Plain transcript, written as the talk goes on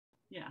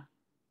Yeah.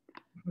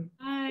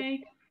 Hi.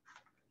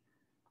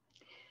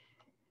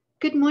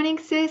 Good morning,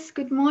 sis.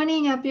 Good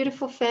morning, our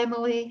beautiful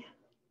family.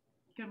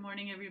 Good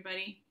morning,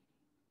 everybody.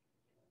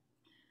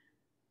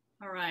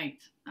 All right.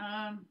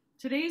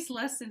 Today's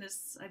lesson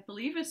is, I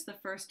believe it's the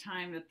first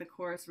time that the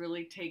Course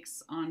really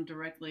takes on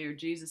directly, or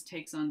Jesus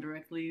takes on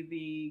directly,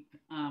 the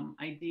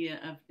idea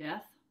of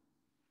death.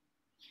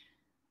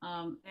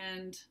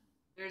 And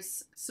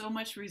there's so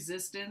much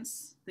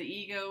resistance. The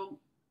ego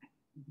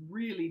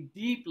really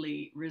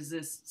deeply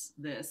resists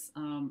this.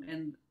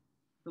 And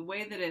the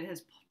way that it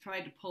has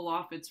tried to pull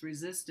off its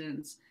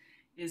resistance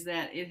is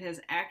that it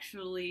has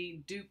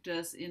actually duped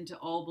us into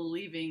all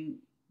believing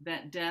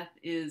that death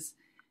is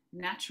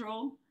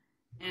natural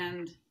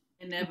and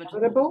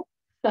inevitable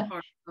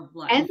part of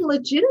life. And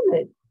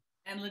legitimate.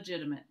 And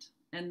legitimate.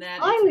 And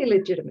that highly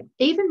legitimate.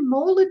 Even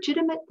more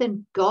legitimate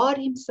than God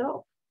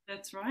himself.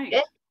 That's right.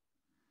 Yeah.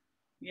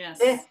 Yes.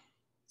 Yeah.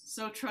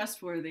 So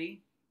trustworthy.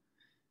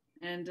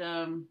 And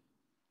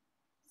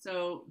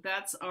so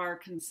that's our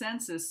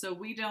consensus. So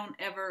we don't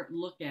ever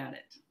look at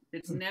it.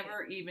 It's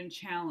never even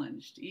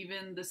challenged.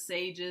 Even the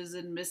sages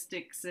and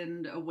mystics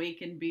and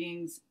awakened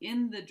beings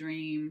in the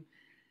dream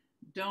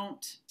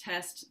don't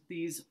test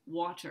these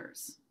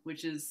waters,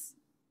 which is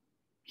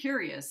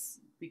curious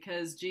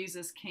because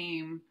Jesus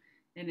came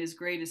and his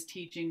greatest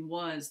teaching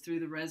was through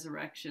the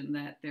resurrection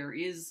that there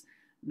is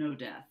no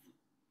death.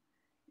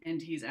 And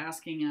he's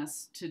asking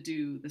us to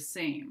do the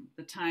same.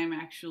 The time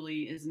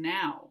actually is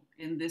now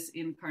in this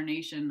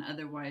incarnation.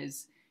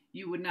 Otherwise,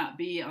 you would not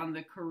be on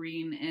the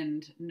Coreen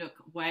and Nouk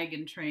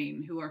wagon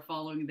train who are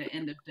following the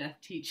end of death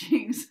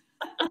teachings.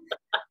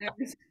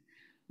 There's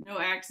no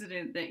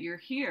accident that you're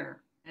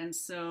here. And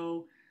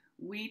so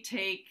we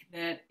take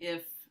that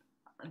if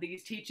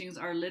these teachings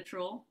are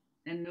literal,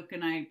 and Nouk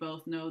and I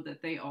both know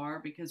that they are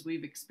because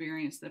we've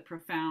experienced the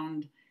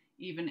profound,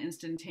 even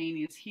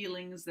instantaneous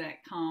healings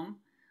that come.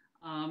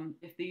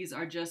 If these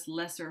are just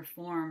lesser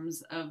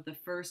forms of the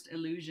first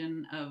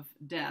illusion of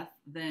death,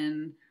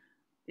 then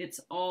it's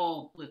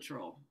all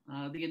literal.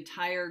 The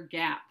entire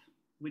gap,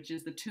 which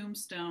is the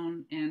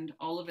tombstone and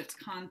all of its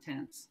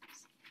contents,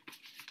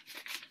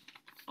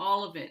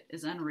 all of it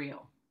is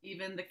unreal.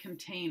 Even the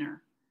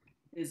container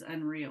is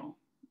unreal,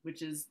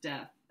 which is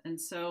death. And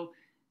so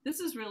this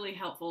is really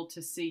helpful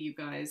to see, you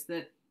guys,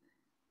 that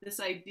this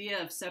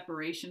idea of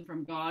separation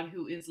from God,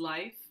 who is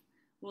life,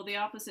 well, the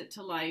opposite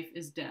to life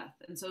is death.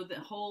 And so the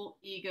whole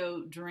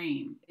ego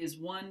dream is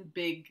one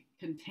big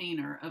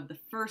container of the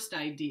first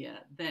idea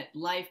that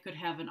life could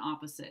have an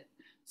opposite.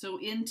 So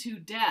into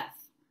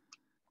death,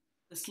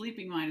 the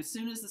sleeping mind, as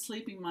soon as the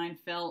sleeping mind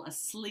fell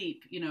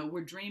asleep,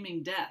 we're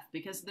dreaming death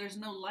because there's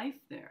no life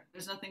there.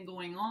 There's nothing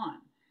going on.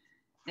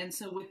 And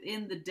so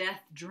within the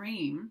death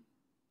dream,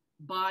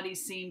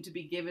 bodies seem to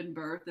be given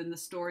birth, and the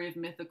story of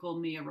mythical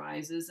me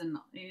arises, and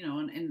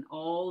and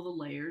all the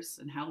layers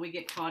and how we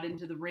get caught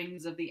into the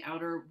rings of the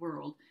outer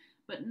world.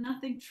 But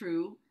nothing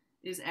true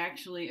is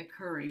actually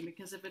occurring,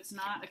 because if it's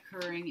not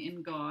occurring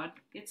in God,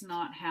 it's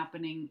not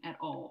happening at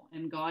all.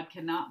 And God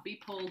cannot be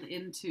pulled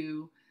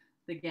into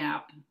the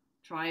gap,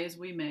 try as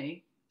we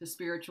may to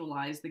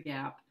spiritualize the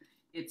gap.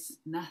 It's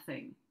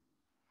nothing.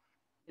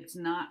 It's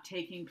not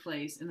taking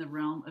place in the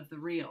realm of the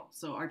real.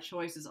 So our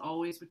choice is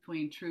always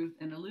between truth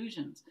and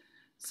illusions.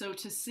 So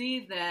to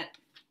see that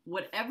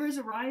whatever's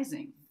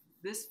arising,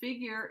 this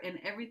figure and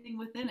everything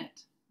within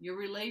it, your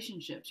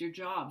relationships, your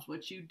jobs,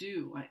 what you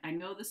do, I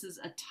know this is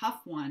a tough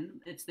one.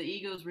 It's the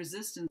ego's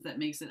resistance that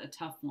makes it a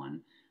tough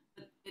one.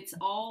 But it's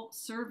all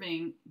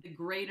serving the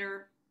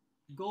greater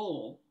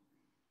goal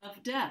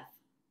of death.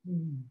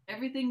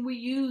 Everything we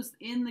use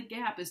in the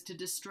gap is to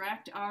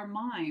distract our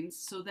minds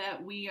so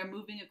that we are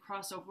moving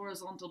across a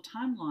horizontal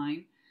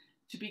timeline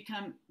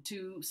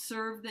to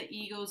serve the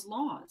ego's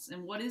laws.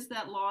 And what is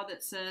that law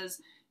that says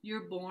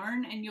you're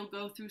born and you'll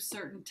go through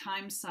certain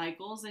time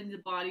cycles and the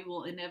body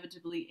will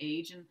inevitably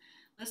age? And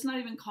let's not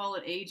even call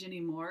it age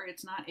anymore.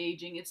 It's not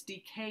aging, it's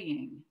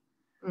decaying.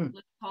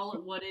 Let's call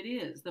it what it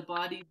is. The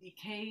body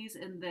decays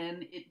and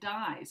then it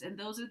dies. And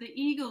those are the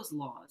ego's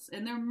laws.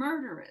 And they're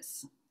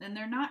murderous. And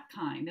they're not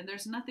kind. And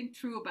there's nothing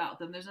true about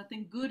them. There's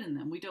nothing good in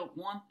them. We don't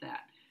want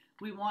that.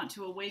 We want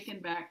to awaken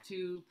back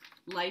to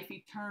life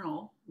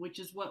eternal, which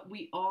is what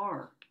we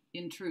are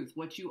in truth.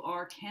 What you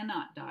are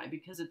cannot die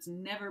because it's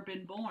never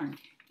been born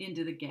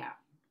into the gap.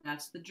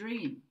 That's the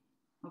dream.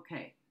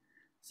 Okay.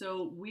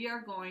 So we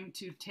are going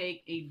to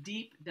take a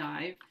deep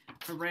dive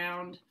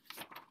around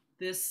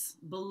this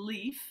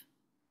belief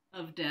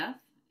of death.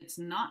 It's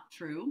not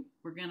true.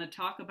 We're going to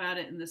talk about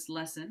it in this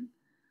lesson.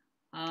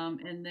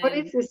 And then, what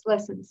is this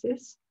lesson,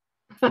 sis?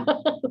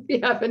 We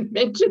haven't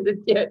mentioned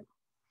it yet.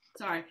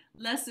 Sorry,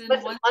 lesson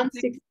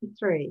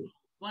 163.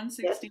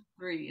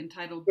 163, yes.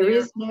 Entitled There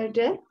is no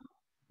death.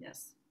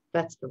 Yes.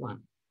 That's the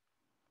one.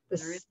 The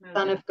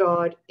Son of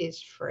God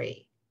is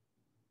free.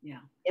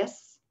 Yeah.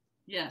 Yes?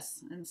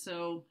 Yes. And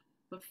so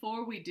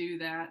before we do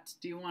that,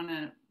 do you want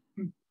to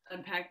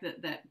unpack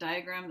that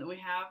diagram that we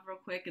have real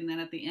quick, and then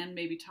at the end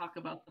maybe talk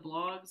about the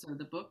blogs or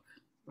the book?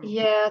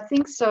 Yeah, I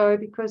think so,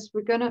 because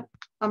we're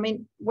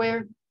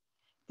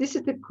this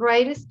is the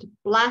greatest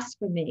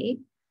blasphemy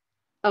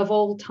of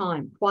all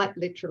time, quite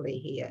literally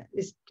here,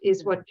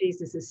 is what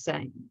Jesus is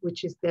saying,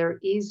 which is there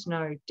is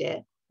no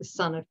death. The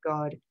Son of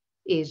God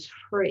is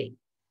free,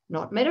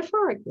 not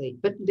metaphorically,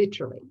 but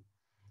literally.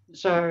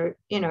 So,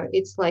 you know,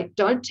 it's like,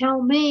 don't tell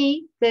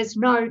me there's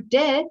no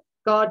death,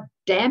 God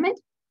damn it.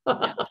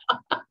 Right?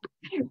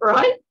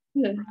 Right.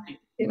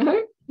 You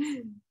know?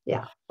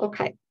 Yeah.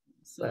 Okay.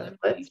 So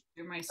let me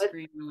share my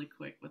screen really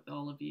quick with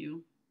all of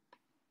you.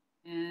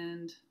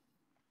 And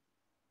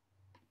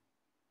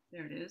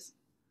there it is.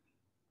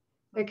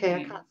 Okay,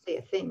 I can't see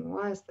a thing.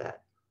 Why is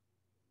that?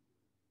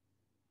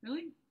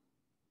 Really?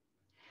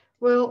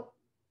 Well,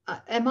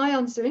 am I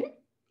on Zoom?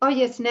 Oh,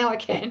 yes, now I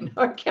can.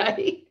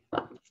 Okay.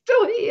 I'm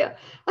still here.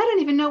 I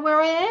don't even know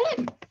where I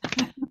am.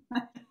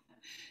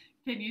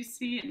 Can you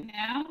see it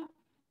now?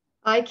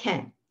 I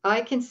can.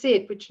 I can see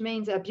it, which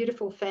means our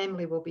beautiful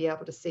family will be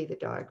able to see the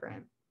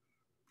diagram.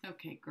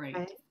 Okay, great.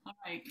 Okay. All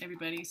right,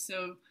 everybody.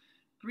 So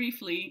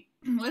briefly,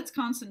 let's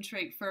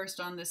concentrate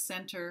first on the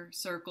center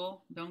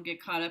circle. Don't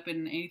get caught up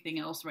in anything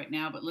else right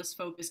now, but let's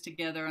focus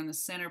together on the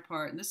center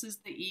part. And this is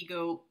the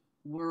ego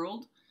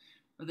world,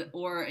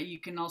 or you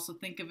can also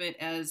think of it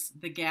as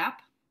the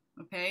gap,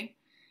 okay?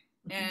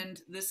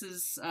 And this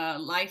is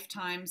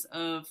lifetimes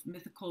of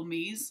mythical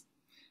me's.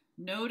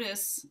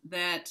 Notice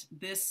that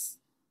this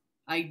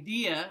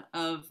idea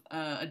of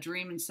a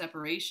dream and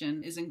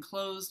separation is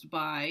enclosed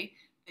by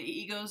the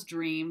ego's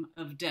dream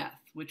of death,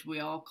 which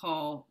we all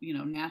call, you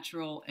know,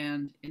 natural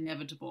and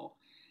inevitable.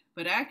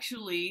 But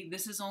actually,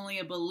 this is only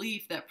a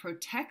belief that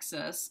protects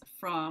us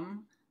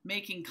from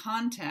making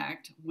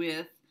contact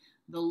with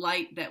the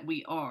light that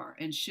we are.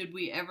 And should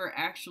we ever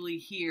actually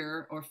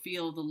hear or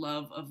feel the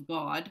love of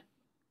God,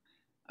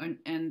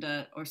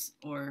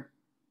 or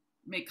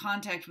make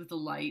contact with the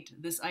light,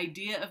 this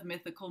idea of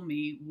mythical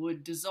me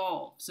would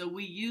dissolve. So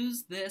we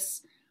use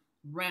this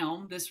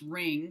realm, this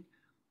ring,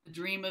 the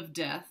dream of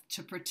death,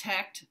 to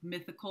protect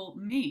mythical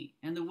me.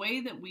 And the way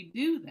that we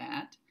do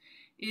that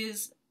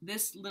is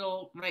this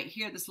little, right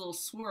here, this little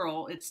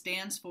swirl, it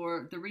stands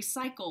for the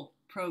recycle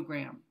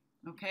program,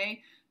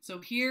 okay? So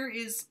here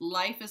is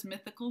life as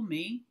mythical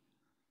me,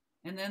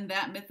 and then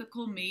that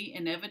mythical me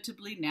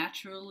inevitably,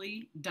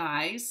 naturally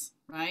dies,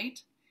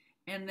 right?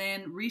 And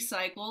then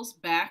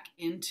recycles back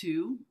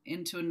into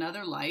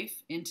another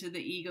life, into the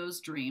ego's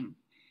dream.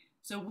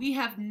 So we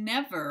have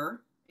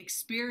never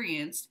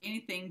experienced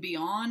anything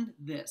beyond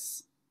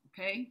this,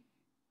 okay?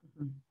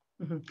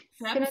 Mm-hmm.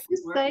 Can I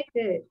just say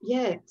that,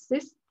 yes,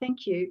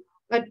 thank you.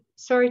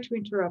 Sorry to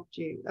interrupt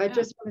you. I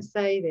just want to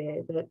say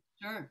there that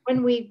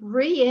when we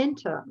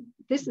re-enter,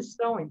 this is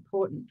so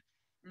important.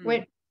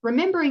 When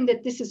remembering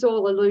that this is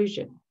all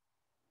illusion.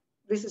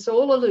 This is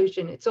all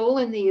illusion. It's all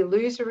in the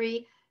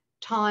illusory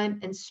time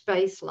and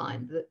space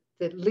line,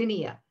 the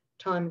linear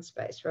time and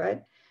space,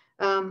 right?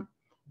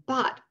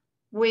 But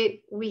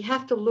we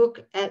have to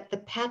look at the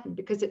pattern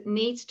because it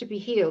needs to be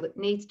healed. It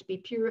needs to be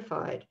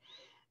purified.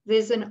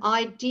 There's an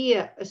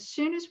idea, as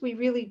soon as we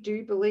really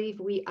do believe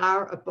we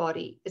are a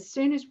body, as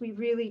soon as we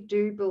really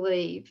do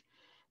believe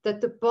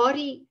that the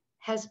body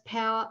has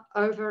power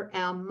over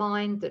our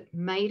mind that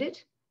made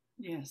it,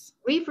 yes,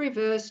 we've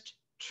reversed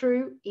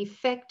true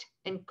effect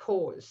and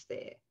cause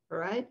there,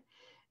 right?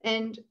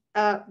 And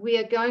we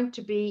are going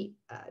to be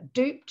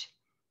duped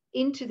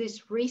into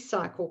this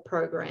recycle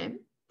program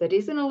that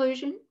is an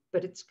illusion,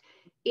 but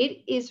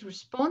it is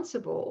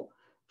responsible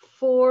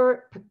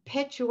for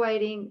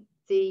perpetuating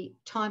the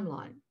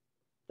timeline.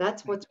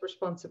 That's what's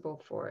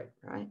responsible for it,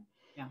 right?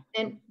 Yeah.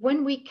 And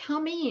when we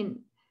come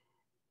in,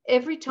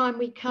 every time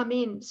we come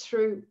in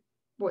through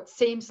what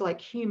seems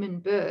like human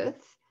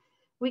birth,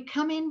 we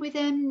come in with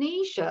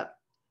amnesia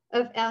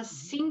of our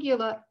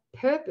singular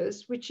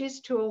purpose, which is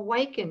to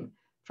awaken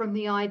from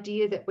the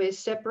idea that we're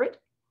separate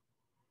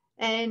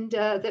and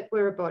that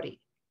we're a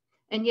body.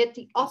 And yet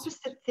the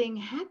opposite thing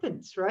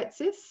happens, right,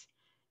 sis?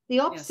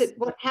 The opposite,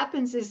 what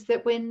happens is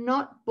that we're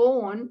not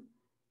born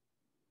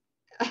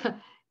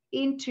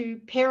into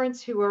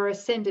parents who are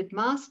ascended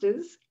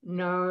masters.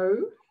 No.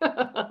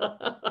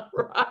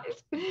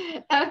 Right.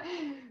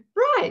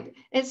 Right.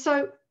 And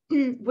so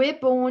we're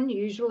born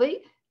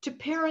usually to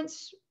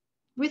parents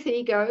with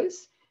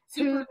egos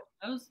who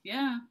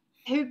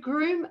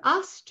groom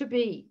us to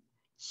be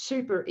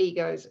super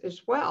egos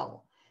as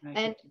well. Right.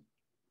 And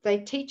they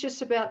teach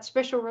us about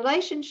special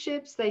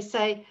relationships. They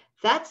say,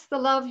 that's the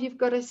love you've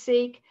got to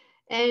seek.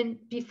 And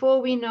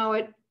before we know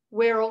it,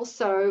 we're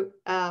also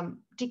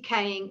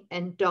decaying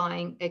and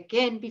dying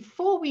again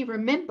before we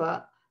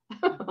remember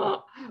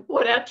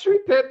what our true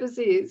purpose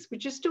is,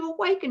 which is to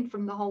awaken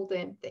from the whole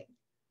damn thing.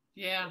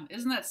 Yeah,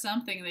 isn't that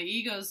something? The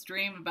ego's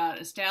dream about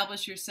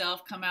establish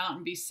yourself, come out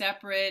and be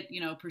separate,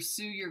 you know,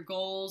 pursue your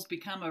goals,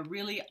 become a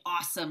really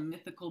awesome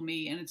mythical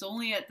me. And it's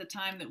only at the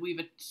time that we've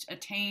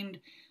attained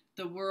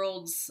the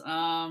world's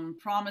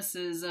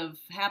promises of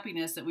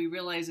happiness that we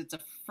realize it's a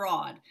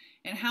fraud.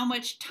 And how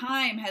much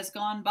time has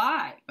gone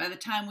by the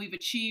time we've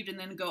achieved and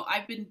then go,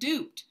 I've been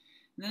duped.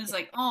 And then it's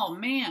like, oh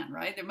man,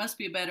 right? There must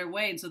be a better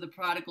way. And so the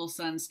prodigal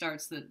son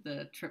starts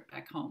the trip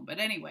back home. But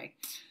anyway,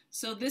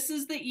 so this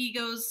is the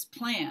ego's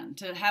plan,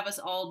 to have us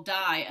all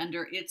die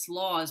under its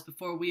laws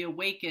before we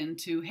awaken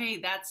to, hey,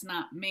 that's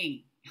not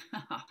me.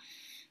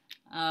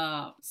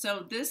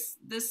 So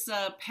this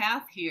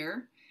path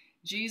here,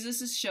 Jesus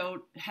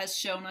has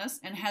shown us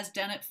and has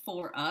done it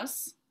for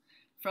us.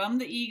 From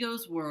the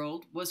ego's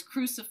world, was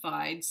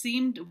crucified,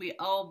 seemed we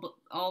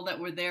all that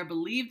were there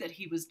believed that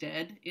he was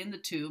dead in the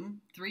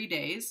tomb, 3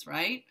 days,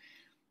 right?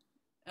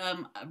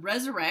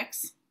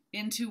 Resurrects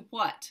into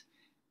what?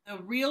 The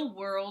real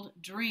world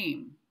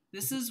dream.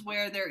 This is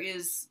where there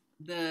is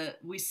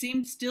we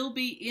seem to still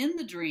be in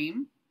the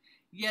dream,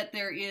 yet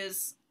there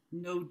is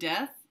no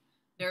death,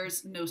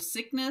 there's no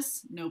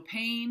sickness, no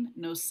pain,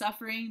 no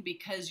suffering,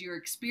 because you're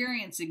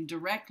experiencing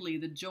directly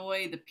the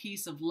joy, the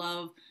peace of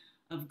love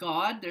of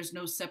God. There's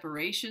no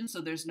separation,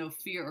 so there's no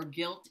fear or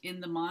guilt in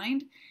the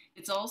mind.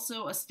 It's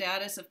also a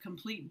status of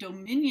complete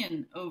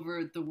dominion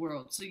over the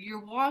world. So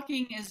you're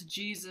walking as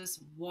Jesus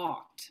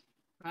walked,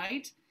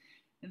 right?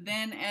 And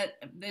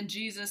then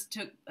Jesus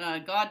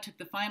God took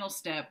the final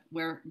step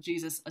where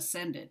Jesus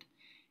ascended.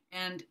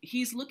 And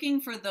he's looking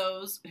for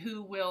those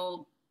who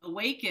will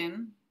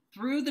awaken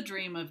through the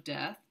dream of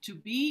death to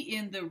be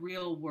in the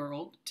real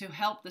world, to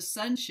help the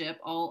sonship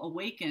all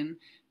awaken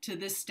to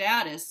this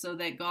status so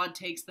that God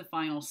takes the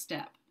final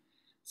step.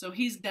 So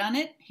he's done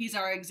it. He's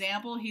our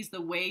example. He's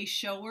the way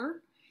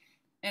shower.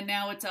 And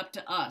now it's up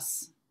to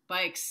us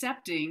by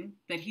accepting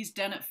that he's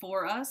done it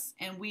for us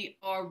and we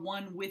are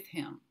one with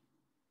him.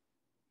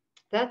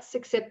 That's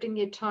accepting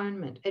the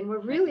atonement. And we're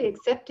really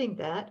accepting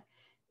that.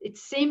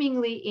 It's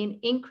seemingly in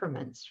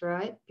increments,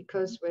 right?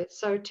 Because we're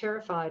so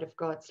terrified of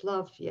God's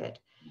love yet.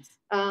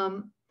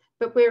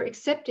 But we're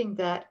accepting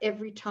that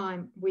every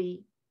time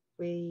we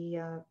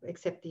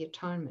accept the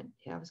atonement.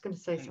 Yeah, I was going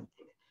to say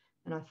something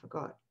and I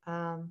forgot.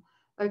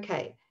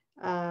 Okay,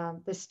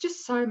 there's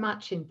just so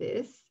much in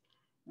this.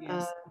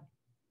 Yes.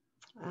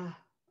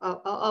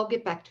 I'll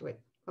get back to it.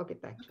 I'll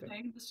get back to it.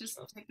 Okay, let's just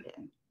take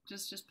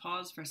just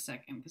pause for a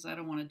second, because I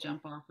don't want to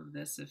jump off of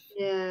this.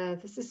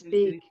 This is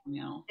big.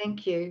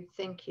 Thank you.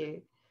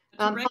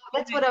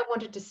 That's what I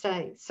wanted to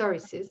say. Sorry,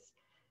 sis.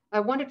 I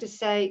wanted to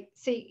say,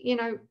 see,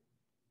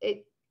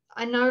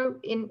 I know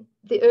in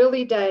the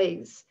early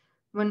days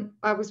when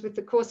I was with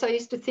the course, I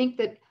used to think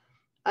that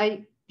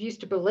I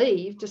used to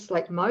believe, just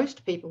like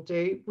most people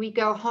do, we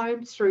go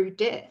home through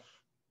death.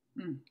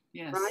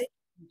 Yes. Right?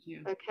 Thank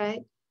you.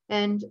 Okay.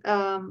 And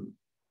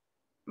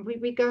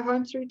we go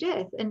home through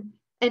death.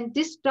 And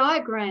this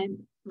diagram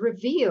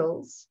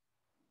reveals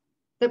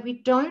that we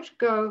don't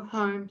go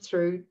home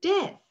through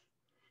death.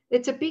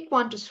 It's a big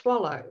one to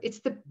swallow. It's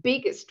the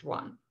biggest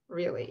one,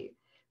 really.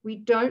 We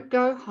don't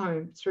go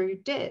home through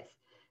death.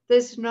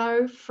 There's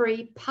no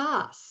free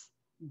pass,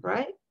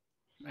 right?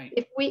 Right.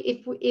 If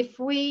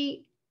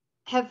we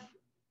have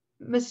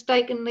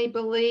mistakenly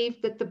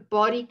believed that the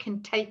body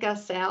can take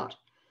us out,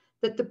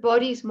 that the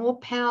body is more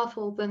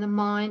powerful than the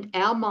mind,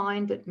 our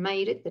mind that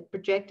made it, that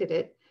projected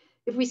it,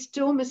 if we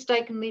still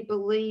mistakenly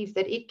believe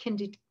that it can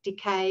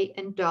decay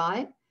and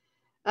die,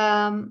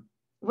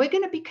 we're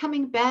going to be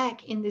coming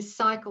back in this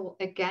cycle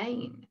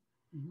again.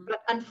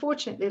 But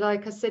unfortunately,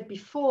 like I said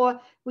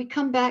before, we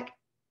come back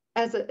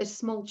as a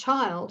small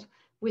child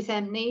with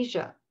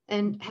amnesia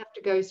and have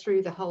to go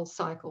through the whole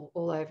cycle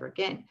all over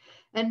again.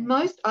 And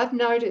I've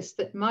noticed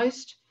that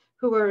most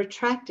who are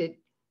attracted,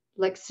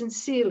 like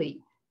sincerely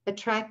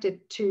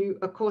attracted to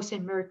A Course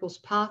in Miracles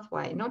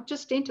pathway, not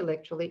just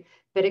intellectually,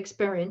 but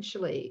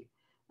experientially,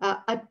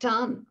 are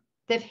done.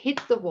 They've hit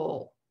the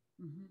wall.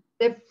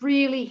 They've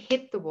really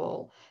hit the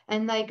wall.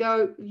 And they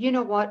go, you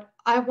know what?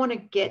 I want to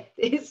get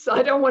this.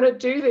 I don't want to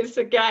do this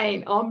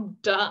again. I'm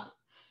done.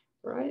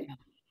 Right?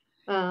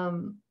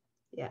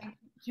 Yeah.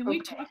 Can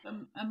we talk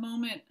a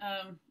moment?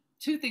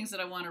 Two things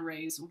that I want to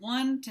raise.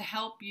 One, to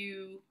help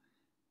you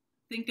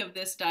think of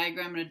this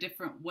diagram in a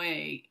different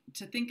way,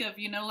 to think of,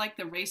 like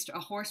a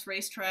horse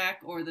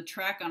racetrack or the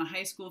track on a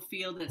high school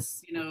field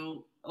that's,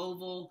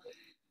 oval.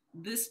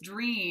 This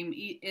dream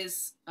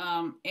is,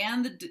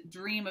 and the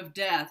dream of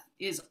death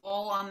is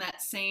all on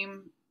that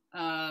same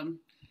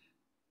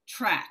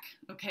track.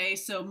 Okay,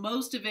 so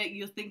most of it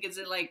you think is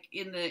like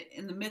in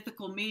the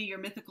mythical me, your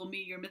mythical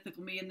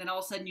me, and then all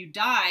of a sudden you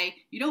die.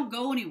 You don't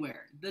go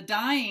anywhere. The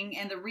dying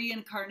and the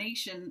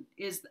reincarnation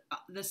is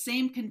the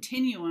same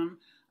continuum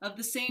of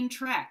the same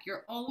track.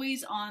 You're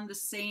always on the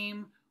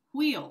same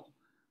wheel.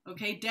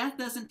 Okay, death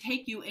doesn't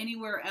take you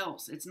anywhere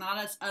else. It's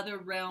not this other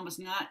realm. It's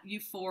not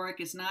euphoric.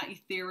 It's not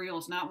ethereal.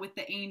 It's not with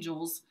the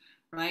angels,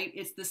 right?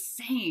 It's the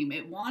same.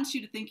 It wants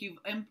you to think you've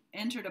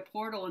entered a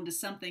portal into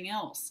something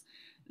else.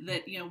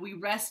 That we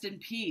rest in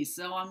peace.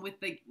 So I'm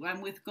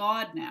with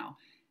God now.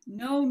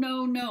 No.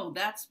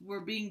 We're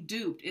being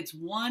duped. It's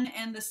one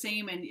and the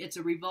same, and it's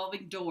a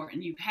revolving door.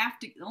 And you have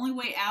to. The only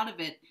way out of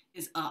it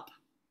is up.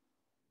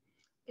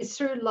 It's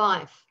through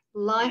life.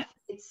 Life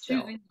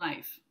itself. Choosing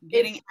life.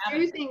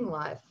 Choosing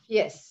life.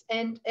 Yes.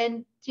 And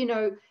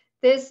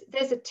there's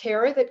a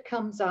terror that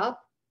comes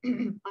up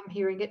I'm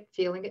hearing it,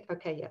 feeling it.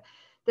 Okay, yeah.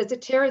 There's a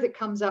terror that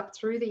comes up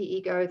through the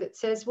ego that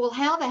says, well,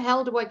 how the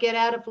hell do I get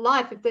out of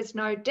life if there's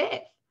no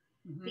death?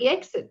 The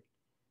exit.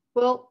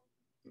 Well,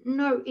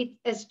 no,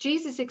 as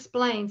Jesus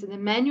explains in the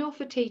Manual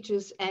for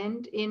Teachers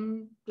and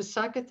in the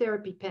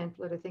psychotherapy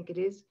pamphlet, I think it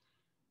is,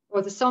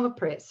 or the Song of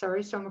Prayer,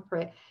 Song of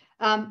Prayer.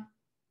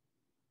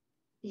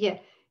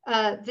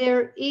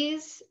 There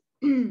is,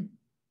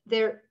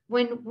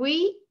 when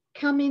we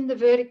come in the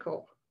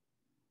vertical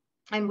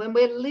and when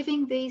we're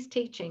living these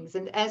teachings,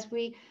 and as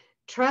we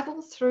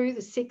travel through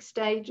the 6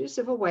 stages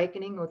of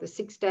awakening or the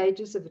 6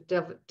 stages of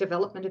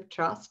development of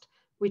trust,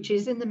 which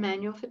is in the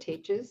Manual for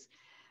Teachers,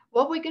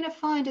 what we're going to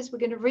find is we're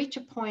going to reach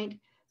a point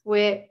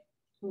where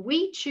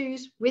we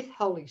choose with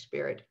Holy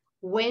Spirit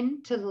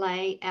when to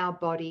lay our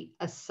body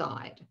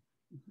aside.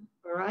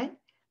 All right?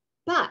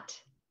 But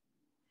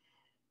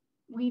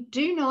we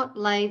do not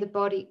lay the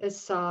body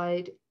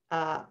aside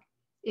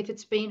if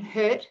it's been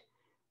hurt,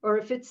 or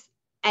if it's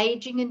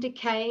aging and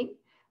decaying,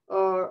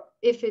 or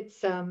if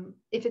it's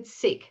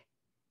sick.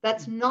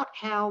 That's not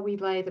how we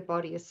lay the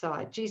body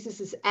aside. Jesus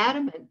is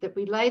adamant that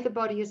we lay the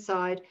body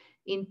aside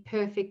in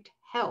perfect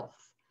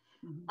health.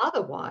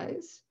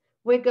 Otherwise,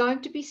 we're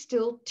going to be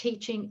still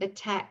teaching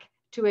attack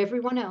to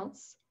everyone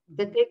else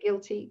that they're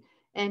guilty,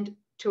 and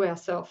to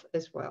ourselves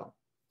as well.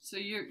 So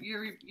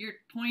you're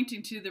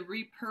pointing to the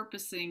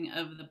repurposing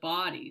of the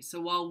body. So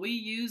while we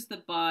use the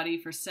body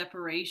for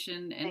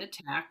separation and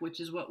attack, which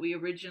is what we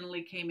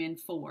originally came in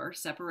for,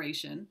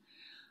 separation,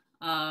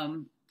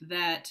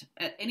 that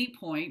at any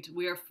point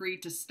we are free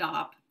to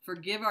stop,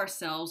 forgive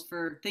ourselves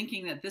for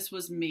thinking that this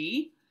was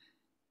me,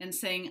 and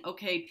saying,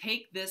 okay,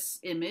 take this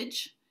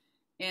image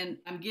and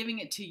I'm giving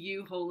it to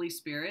you, Holy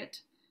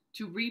Spirit,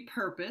 to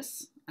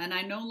repurpose. And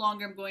I no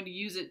longer am going to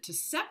use it to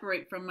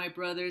separate from my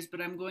brothers, but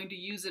I'm going to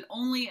use it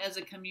only as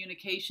a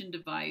communication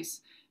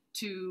device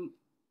to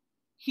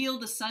heal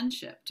the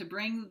sonship, to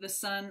bring the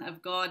Son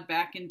of God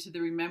back into the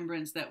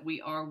remembrance that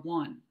we are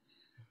one.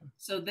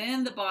 So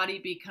then the body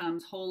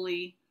becomes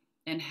holy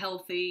and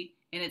healthy,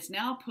 and it's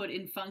now put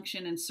in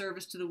function and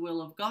service to the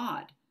will of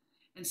God.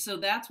 And so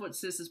that's what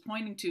Sis is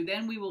pointing to.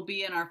 Then we will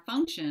be in our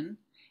function,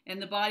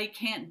 and the body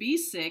can't be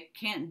sick,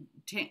 can't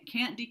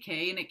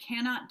decay, and it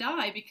cannot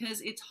die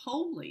because it's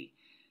holy.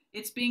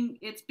 It's being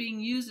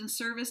used in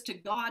service to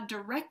God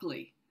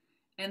directly.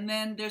 And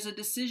then there's a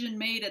decision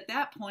made at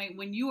that point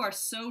when you are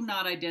so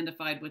not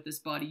identified with this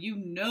body. You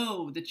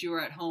know that you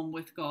are at home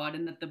with God,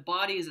 and that the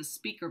body is a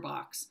speaker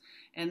box,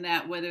 and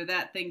that whether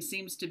that thing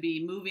seems to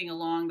be moving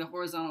along the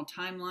horizontal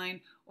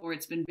timeline or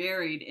it's been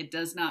buried, it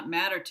does not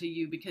matter to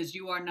you because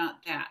you are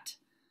not that.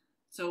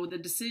 So the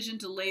decision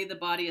to lay the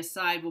body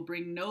aside will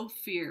bring no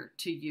fear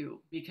to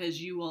you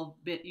because you will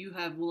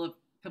have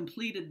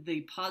completed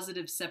the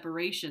positive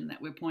separation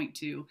that we point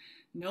to,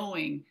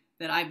 knowing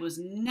that I was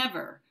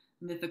never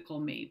mythical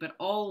me, but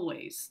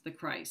always the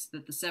Christ,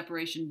 that the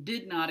separation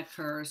did not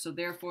occur. So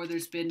therefore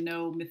there's been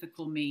no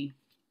mythical me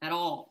at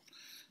all.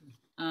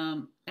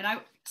 And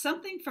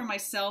something for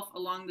myself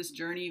along this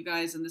journey, you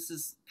guys, and this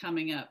is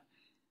coming up.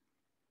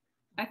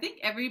 I think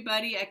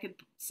everybody, I could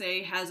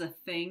say, has a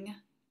thing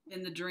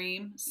in the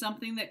dream,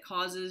 something that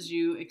causes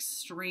you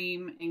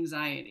extreme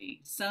anxiety,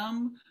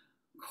 some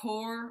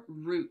core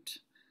root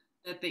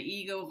that the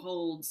ego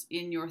holds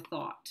in your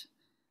thought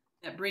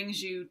that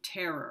brings you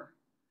terror.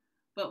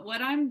 But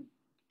what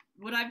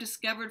I've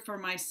discovered for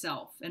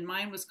myself, and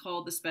mine was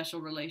called the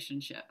special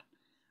relationship.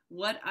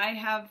 What I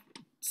have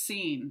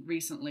seen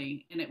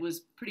recently, and it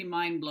was pretty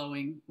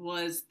mind-blowing,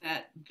 was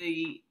that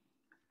the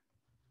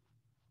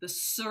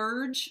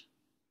surge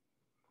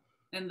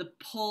and the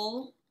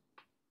pull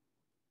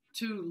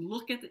to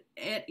look at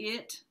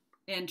it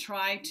and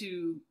try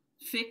to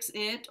fix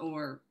it,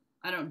 or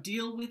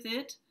deal with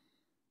it,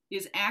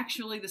 is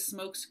actually the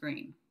smoke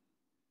screen.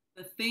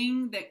 The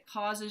thing that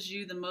causes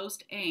you the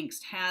most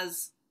angst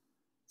has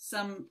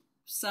some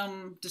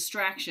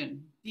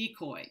distraction,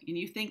 decoy, and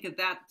you think that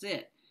that's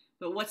it.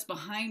 But what's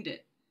behind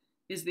it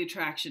is the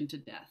attraction to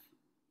death,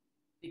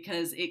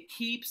 because it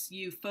keeps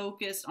you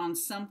focused on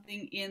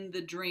something in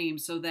the dream,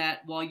 so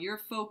that while you're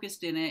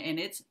focused in it and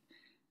it's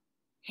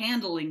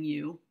handling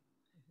you,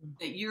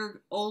 that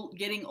you're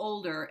getting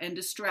older and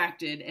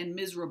distracted and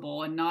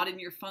miserable and not in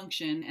your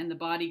function, and the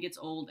body gets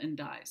old and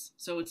dies.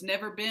 So it's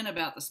never been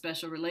about the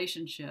special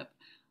relationship.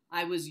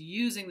 I was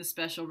using the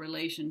special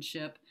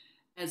relationship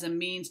as a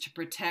means to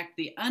protect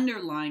the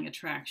underlying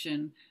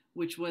attraction,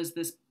 which was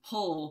this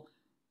pull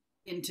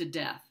into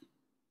death.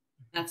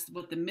 That's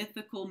what the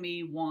mythical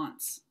me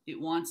wants. It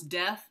wants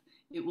death.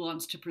 It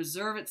wants to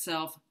preserve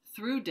itself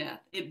through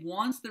death. It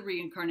wants the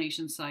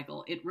reincarnation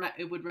cycle. It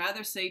would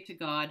rather say to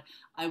God,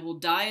 I will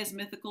die as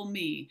mythical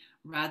me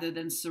rather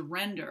than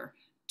surrender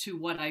to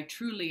what I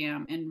truly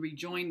am and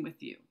rejoin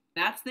with you.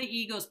 That's the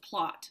ego's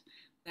plot.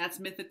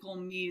 That's mythical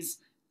me's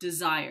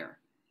desire.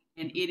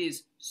 And it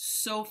is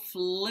so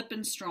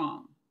flippin'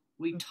 strong.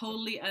 We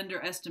totally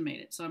underestimate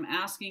it. So I'm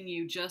asking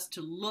you just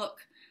to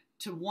look,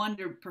 to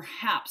wonder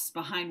perhaps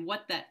behind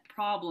what that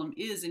problem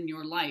is in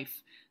your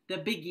life, the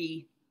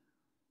biggie,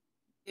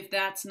 if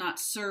that's not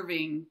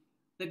serving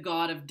the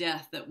God of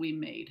death that we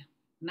made.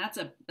 And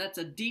that's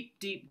a deep,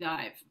 deep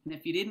dive. And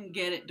if you didn't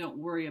get it, don't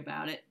worry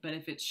about it. But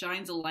if it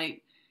shines a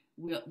light,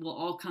 we'll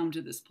all come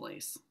to this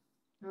place.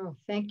 Oh,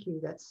 thank you.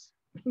 That's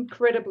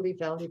incredibly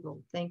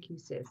valuable. Thank you,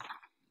 sis.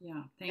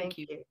 Yeah, thank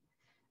you.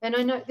 And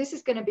I know this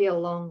is going to be a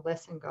long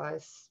lesson,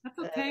 guys. That's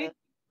okay.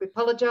 We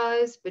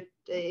apologize, but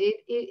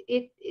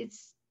it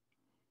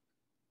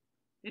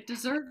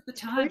deserves the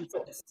time.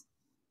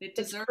 It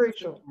deserves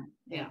crucial.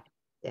 The time.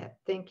 Yeah.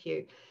 Thank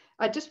you.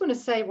 I just want to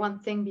say one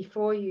thing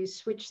before you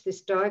switch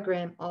this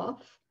diagram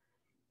off.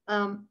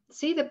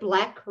 See the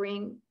black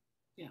ring?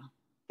 Yeah.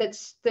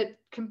 That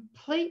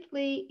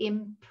completely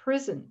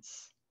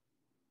imprisons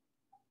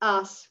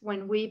us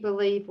when we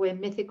believe we're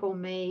mythical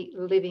me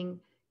living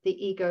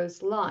the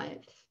ego's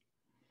life.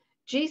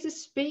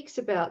 Jesus speaks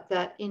about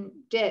that in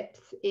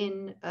depth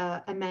in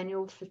a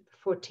manual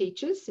for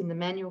teachers, in the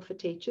manual for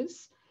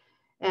teachers,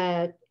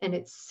 and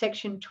it's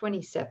section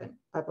 27,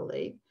 I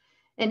believe.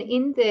 And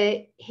in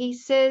there, he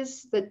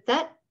says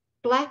that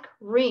black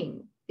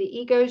ring, the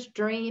ego's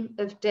dream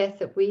of death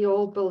that we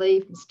all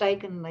believe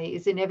mistakenly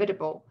is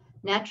inevitable,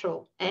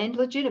 natural, and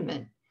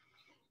legitimate,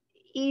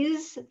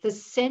 is the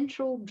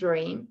central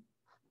dream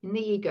in the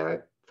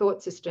ego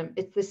thought system.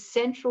 It's the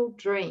central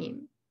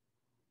dream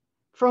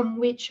from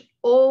which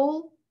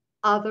all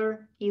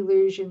other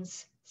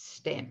illusions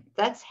stem.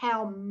 That's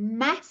how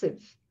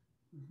massive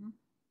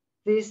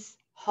this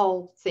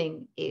whole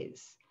thing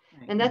is.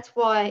 Right. And that's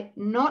why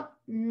not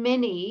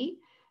many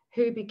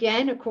who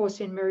began A Course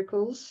in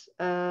Miracles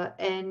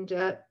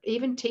and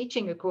even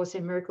teaching A Course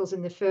in Miracles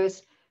in the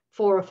first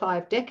 4 or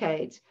 5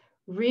 decades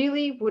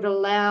really would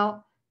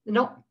allow,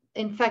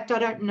 in fact, I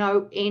don't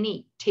know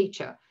any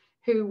teacher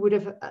who would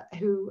have,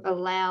 who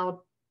allowed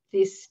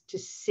this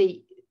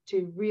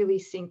to really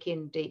sink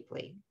in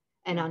deeply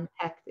and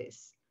unpack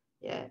this.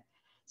 Yeah.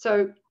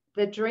 So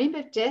the dream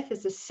of death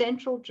is a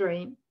central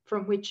dream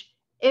from which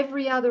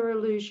every other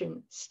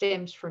illusion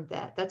stems from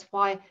that. That's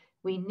why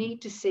we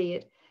need to see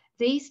it.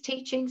 These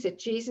teachings that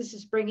Jesus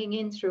is bringing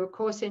in through A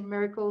Course in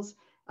Miracles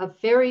are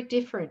very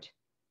different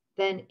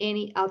than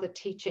any other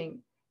teaching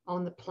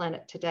on the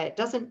planet today. It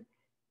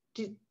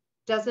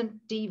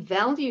doesn't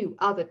devalue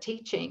other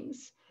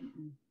teachings,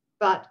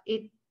 but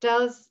it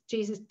does.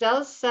 Jesus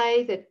does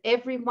say that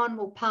everyone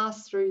will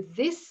pass through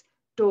this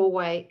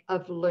doorway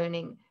of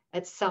learning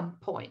at some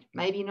point.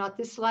 Maybe not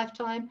this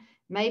lifetime,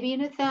 maybe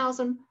in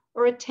 1,000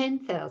 or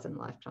 10,000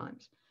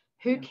 lifetimes.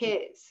 Who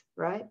cares,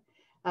 right?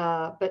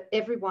 But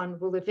everyone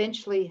will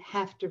eventually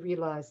have to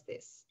realize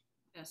this.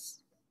 Yes.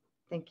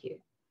 Thank you.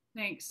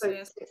 Thanks, so,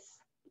 sis.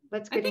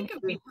 Let's get I think it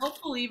would be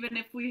helpful even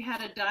if we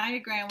had a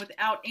diagram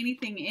without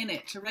anything in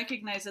it to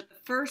recognize that the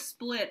first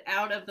split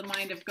out of the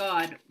mind of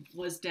God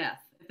was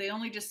death. If they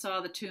only just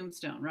saw the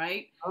tombstone,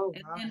 right? Oh,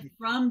 and right. then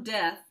from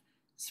death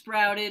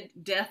sprouted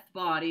death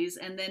bodies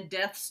and then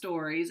death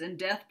stories and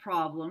death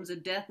problems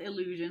and death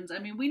illusions. I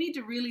mean, we need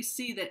to really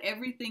see that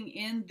everything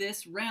in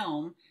this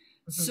realm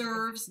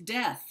serves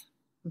death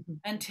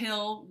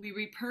until we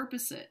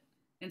repurpose it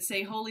and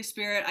say, Holy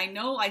Spirit,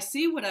 I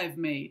see what I've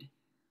made.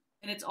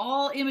 And it's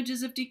all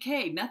images of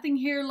decay. Nothing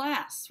here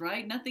lasts,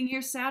 right? Nothing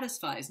here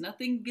satisfies.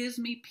 Nothing gives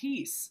me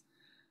peace.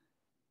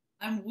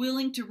 I'm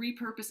willing to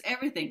repurpose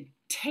everything.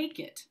 Take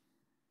it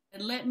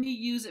and let me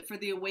use it for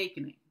the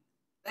awakening.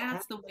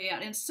 That's the way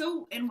out.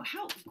 And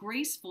how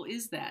graceful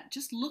is that?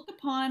 Just look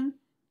upon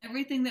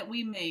everything that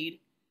we made.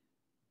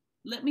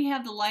 Let me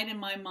have the light in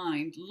my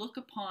mind. Look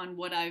upon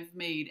what I've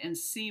made and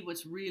see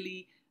what's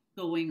really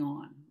going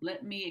on.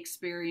 Let me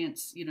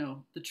experience,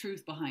 the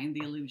truth behind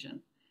the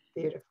illusion.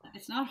 Beautiful.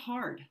 It's not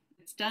hard.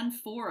 It's done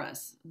for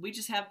us. We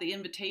just have the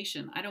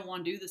invitation. I don't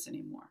want to do this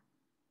anymore.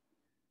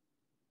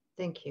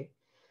 Thank you.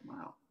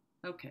 Wow.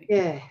 Okay.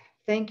 Yeah.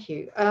 Thank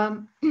you.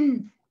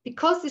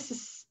 Because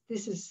this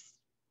is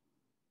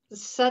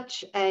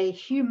such a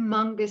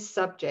humongous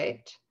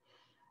subject,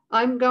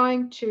 I'm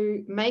going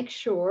to make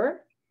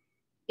sure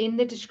in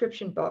the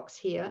description box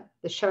here,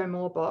 the show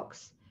more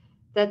box,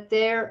 that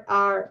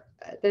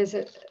there's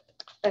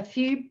a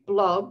few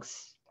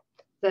blogs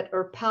that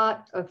are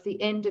part of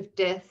the End of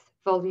Death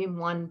Volume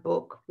 1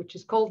 book, which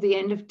is called The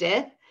End of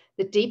Death,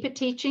 The Deeper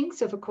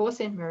Teachings of A Course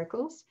in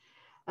Miracles.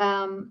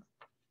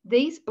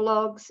 These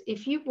blogs,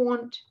 if you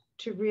want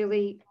to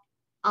really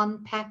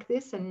unpack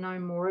this and know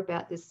more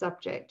about this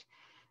subject,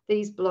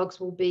 these blogs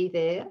will be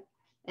there.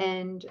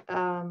 And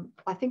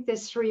I think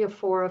there's 3 or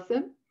 4 of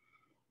them.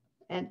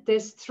 And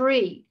there's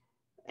 3.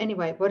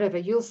 Anyway, whatever,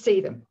 you'll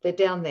see them. They're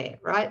down there,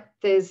 right?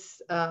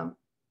 There's, I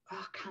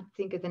can't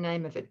think of the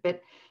name of it,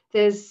 but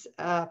there's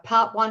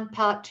part 1,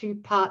 part 2,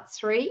 part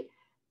 3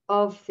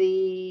 of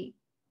the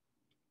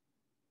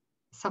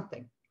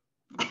something.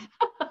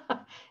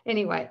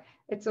 Anyway,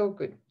 it's all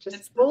good.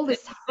 Just all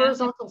this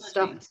horizontal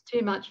stuff is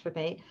too much for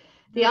me.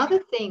 The other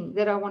thing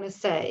that I want to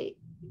say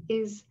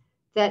is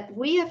that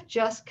we have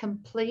just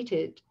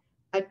completed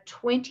a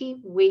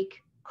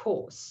 20-week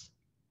course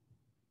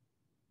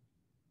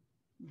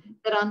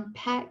that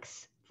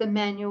unpacks the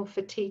manual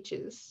for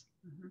teachers,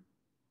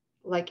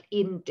 like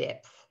in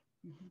depth.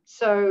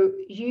 So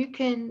you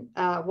can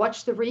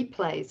watch the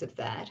replays of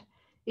that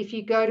if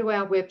you go to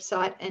our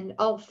website, and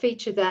I'll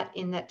feature that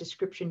in that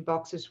description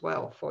box as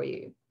well for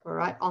you, all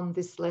right, on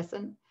this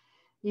lesson.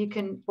 You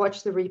can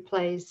watch the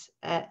replays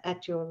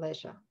at your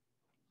leisure,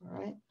 all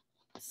right?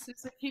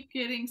 Since I keep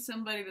getting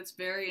somebody that's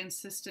very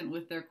insistent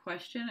with their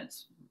question,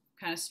 it's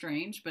kind of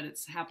strange, but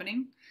it's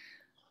happening.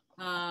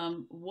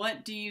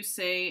 What do you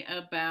say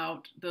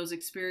about those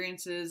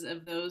experiences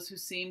of those who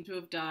seem to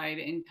have died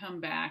and come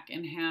back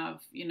and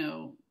have, you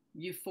know,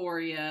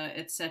 euphoria,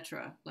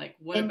 etc.? Like,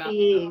 what NDEs, about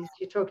those?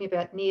 you're talking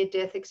about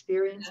near-death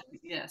experiences?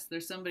 Yes,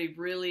 there's somebody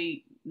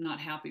really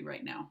not happy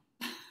right now.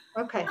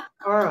 Okay,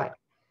 all right.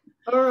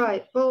 All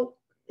right, well,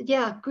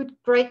 yeah,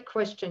 great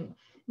question.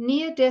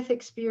 Near-death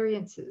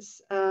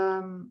experiences.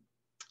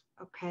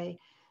 Okay,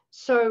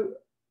 so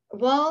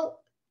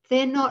while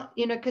they're not,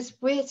 you know,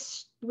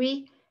 because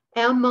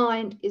our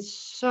mind is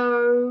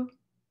so,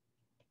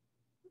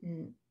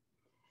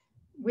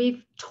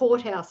 we've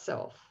taught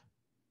ourselves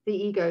the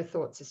ego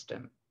thought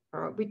system. All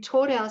right, we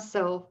taught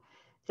ourselves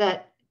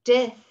that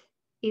death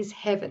is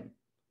heaven.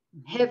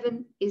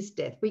 Heaven is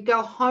death. We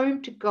go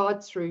home to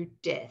God through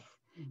death.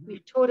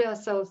 We've taught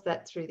ourselves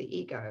that through the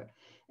ego.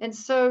 And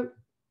so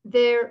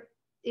there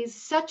is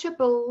such a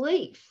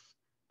belief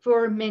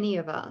for many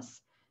of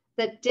us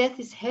that death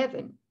is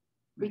heaven.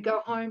 We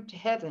go home to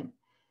heaven,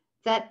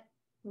 that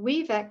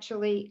we've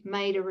actually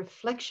made a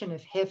reflection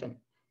of heaven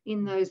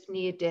in those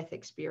near-death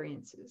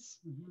experiences.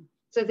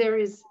 So there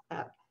is,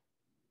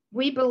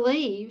 we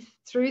believe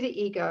through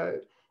the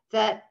ego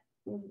that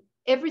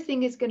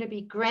everything is going to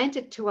be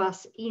granted to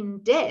us in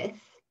death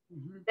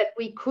that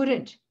we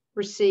couldn't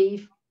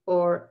receive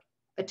or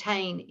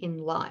attain in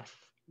life.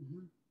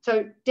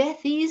 So death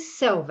is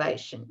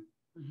salvation.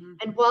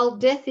 And while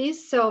death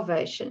is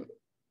salvation,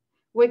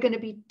 we're going to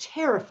be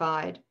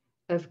terrified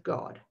of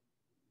God.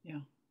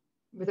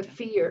 With a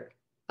fear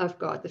of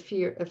God, the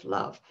fear of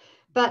love.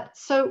 But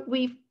so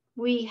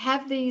we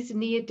have these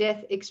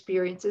near-death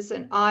experiences,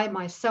 and I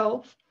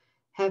myself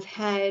have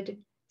had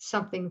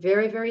something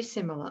very, very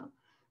similar,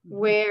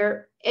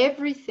 where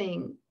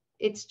everything,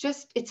 it's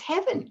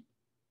heaven.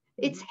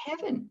 It's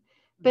heaven,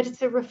 but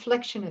it's a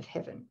reflection of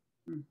heaven.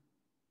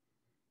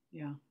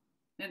 Yeah.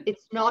 And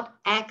it's not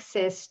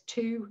access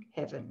to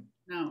heaven.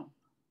 No.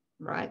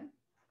 Right?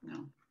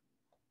 No.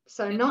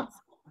 So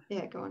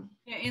yeah, go on.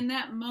 Yeah, in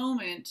that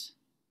moment,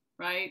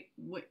 right,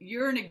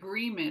 you're in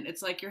agreement.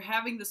 It's like you're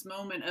having this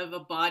moment of a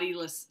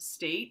bodiless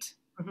state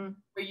where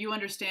you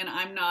understand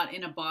I'm not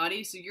in a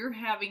body. So you're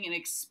having an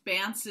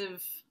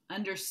expansive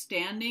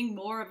understanding,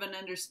 more of an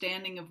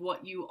understanding of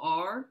what you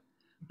are,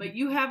 but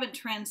you haven't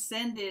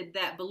transcended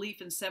that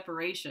belief in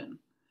separation.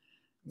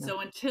 No. So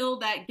until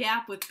that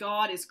gap with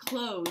God is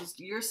closed,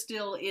 you're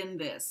still in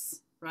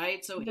this,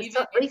 right? So it's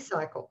even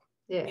recycle.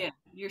 Yeah,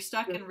 you're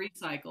stuck in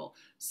recycle.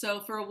 So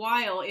for a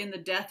while in the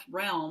death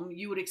realm,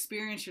 you would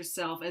experience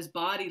yourself as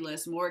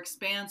bodiless, more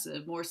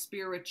expansive, more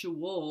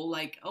spiritual,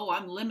 like, oh,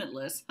 I'm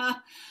limitless.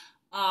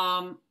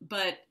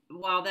 But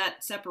while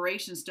that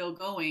separation's still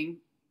going,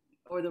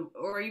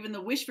 or even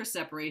the wish for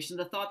separation,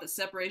 the thought that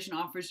separation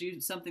offers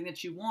you something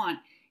that you want,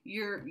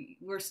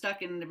 we're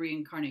stuck in the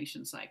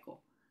reincarnation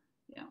cycle.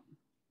 Yeah.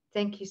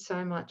 Thank you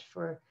so much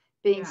for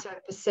being so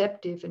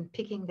perceptive and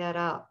picking that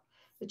up.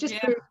 It just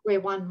proves we're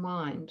one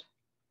mind.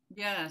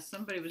 Yeah,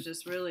 somebody was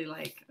just really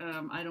like,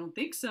 I don't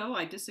think so.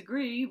 I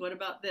disagree. What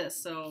about this?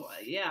 So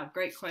yeah,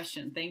 great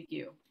question. Thank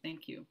you.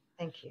 Thank you.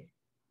 Thank you.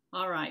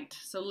 All right.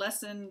 So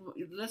let's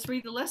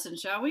read the lesson,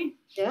 shall we?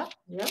 Yeah.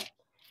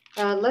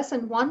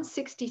 Lesson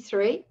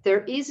 163,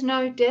 there is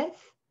no death.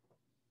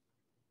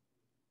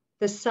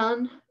 The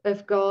Son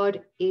of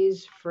God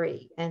is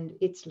free, and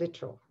it's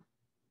literal.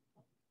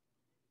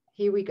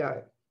 Here we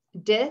go.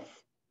 Death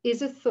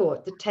is a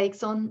thought that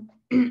takes on,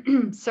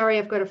 sorry,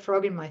 I've got a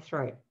frog in my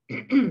throat.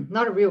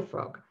 Not a real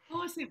frog.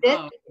 Oh, I see.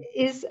 Death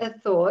is a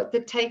thought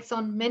that takes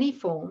on many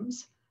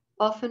forms,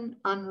 often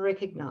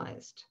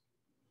unrecognized.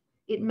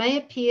 It may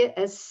appear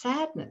as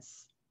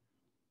sadness,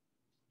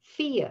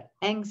 fear,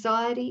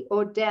 anxiety,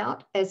 or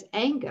doubt, as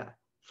anger,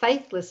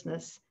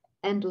 faithlessness,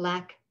 and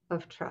lack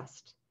of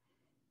trust.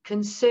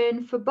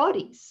 Concern for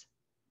bodies,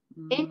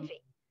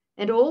 envy,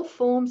 and all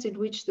forms in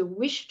which the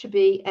wish to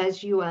be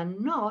as you are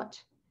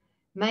not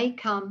may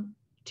come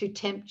to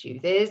tempt you.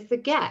 There's the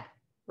gap,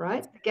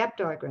 right? The gap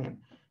diagram.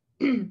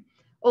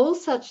 All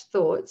such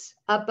thoughts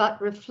are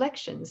but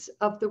reflections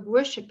of the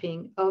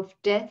worshipping of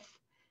death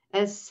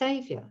as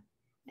savior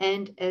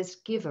and as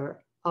giver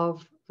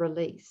of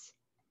release.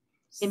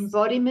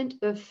 Embodiment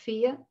of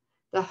fear,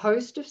 the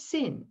host of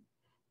sin,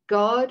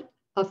 God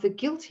of the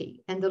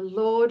guilty and the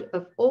Lord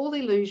of all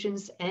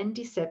illusions and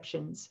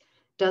deceptions,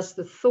 does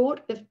the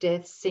thought of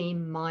death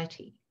seem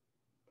mighty.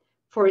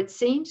 For it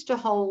seems to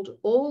hold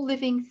all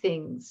living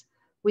things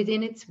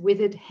within its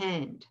withered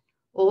hand,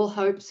 all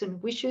hopes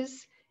and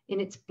wishes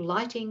in its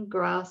blighting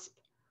grasp,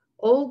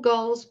 all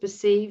goals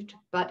perceived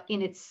but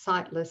in its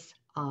sightless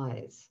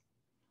eyes.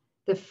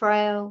 The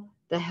frail,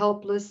 the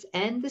helpless,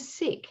 and the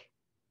sick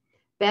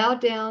bow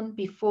down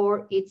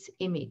before its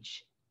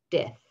image,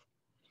 death.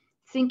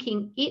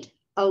 thinking it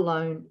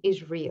alone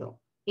is real,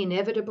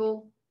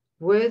 inevitable,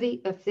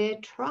 worthy of their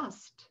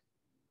trust.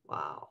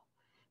 Wow.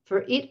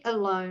 For it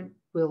alone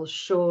will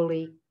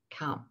surely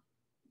come.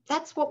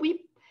 That's what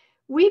we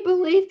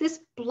believe this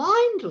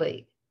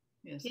blindly.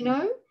 Yes. You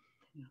know,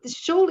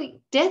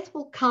 surely death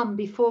will come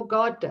before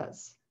God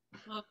does.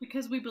 Well,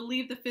 because we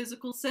believe the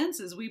physical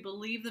senses, we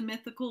believe the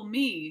mythical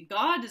me.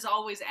 God is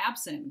always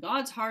absent.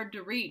 God's hard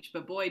to reach,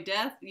 but boy,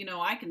 death, you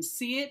know, I can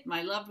see it.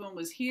 My loved one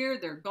was here,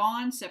 they're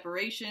gone.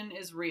 Separation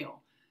is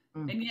real.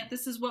 And yet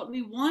this is what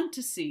we want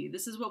to see.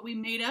 This is what we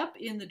made up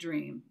in the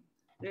dream.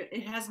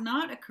 It has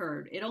not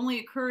occurred. It only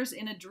occurs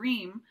in a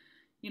dream,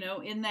 you know,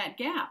 in that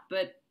gap.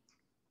 But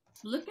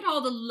look at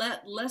all the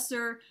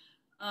lesser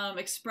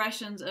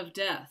expressions of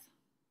death.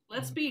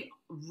 Let's be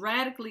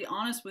radically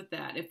honest with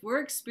that. If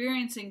we're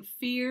experiencing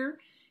fear,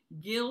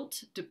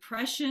 guilt,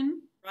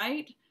 depression,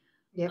 right?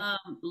 Yep.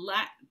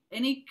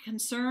 Any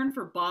concern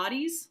for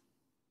bodies?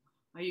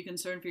 Are you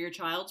concerned for your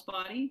child's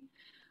body?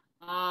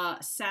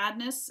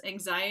 Sadness,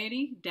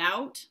 anxiety,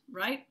 doubt,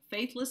 right?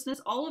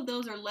 Faithlessness. All of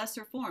those are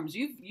lesser forms.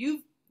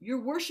 You're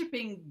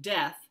worshiping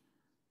death,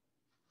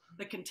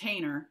 the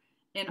container,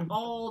 and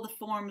all the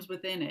forms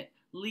within it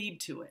lead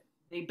to it.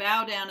 They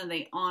bow down and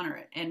they honor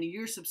it, and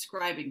you're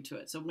subscribing to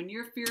it. So when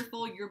you're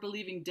fearful, you're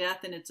believing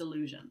death and its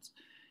illusions.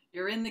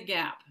 You're in the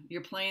gap.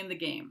 You're playing the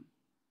game.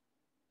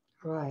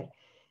 Right.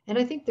 And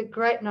I think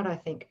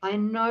I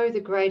know the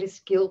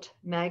greatest guilt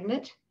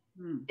magnet,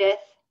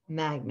 death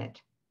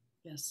magnet.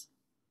 Yes.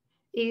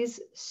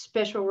 Is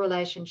special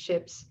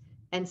relationships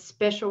and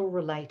special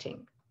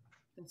relating.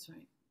 That's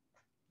right.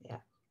 Yeah.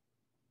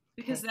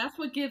 Because that's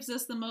what gives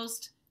us the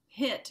most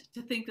hit,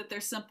 to think that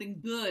there's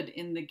something good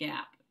in the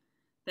gap.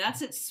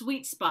 That's its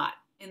sweet spot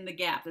in the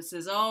gap that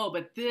says, oh,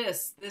 but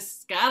this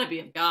got to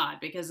be of God,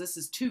 because this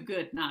is too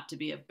good not to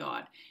be of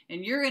God.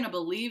 And you're going to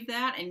believe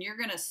that, and you're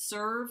going to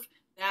serve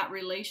that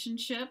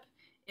relationship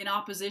in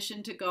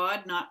opposition to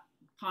God, not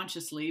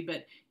consciously,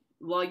 but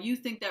while you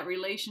think that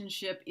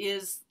relationship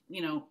is,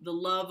 you know, the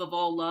love of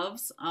all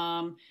loves,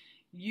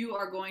 you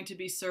are going to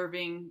be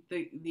serving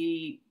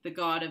the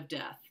God of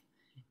death.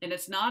 And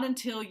it's not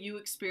until you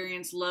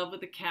experience love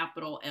with a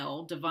capital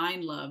L,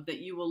 divine love, that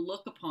you will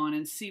look upon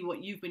and see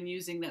what you've been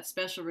using that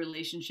special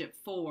relationship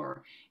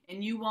for,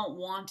 and you won't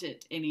want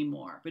it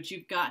anymore. But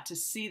you've got to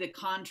see the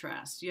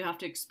contrast. You have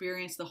to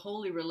experience the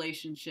holy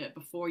relationship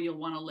before you'll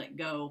want to let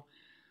go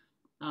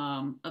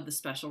of the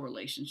special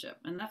relationship.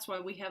 And that's why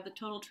we have the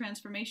Total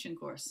Transformation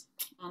course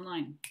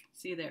online.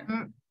 See you there.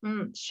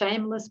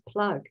 Shameless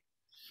plug.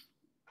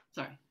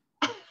 Sorry.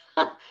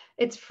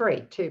 It's free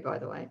too, by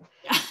the way.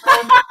 Yeah.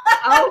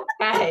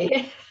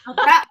 Okay.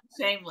 That's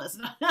shameless.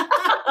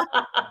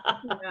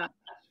 Yeah.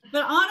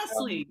 But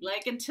honestly,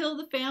 like, until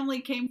the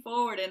family came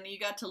forward and you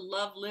got to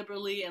love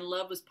liberally and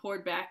love was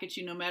poured back at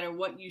you no matter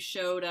what you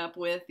showed up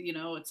with, you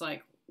know, it's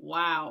like,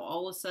 wow,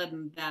 all of a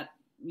sudden that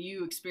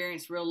you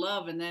experienced real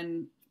love, and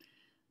then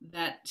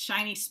that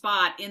shiny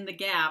spot in the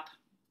gap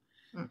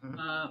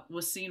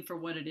was seen for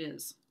what it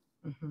is.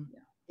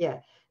 Yeah.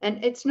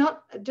 And it's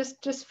not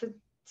just for,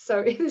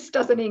 so this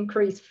doesn't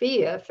increase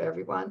fear for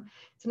everyone.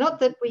 It's not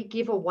that we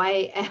give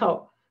away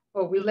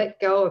or we let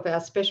go of our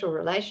special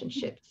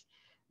relationships.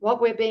 What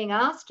we're being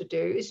asked to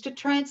do is to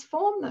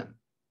transform them.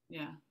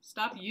 Yeah.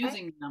 Stop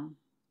using them.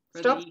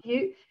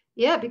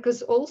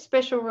 Because all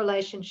special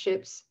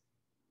relationships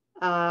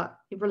are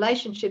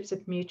relationships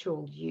of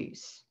mutual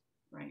use.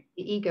 Right.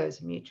 The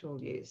ego's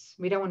mutual use.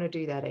 We don't want to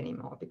do that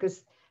anymore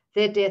because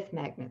they're death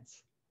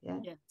magnets. Yeah.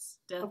 Yes.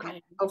 Death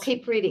magnets. I'll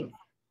keep reading.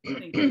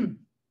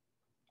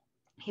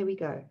 Here we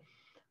go.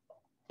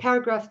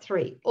 Paragraph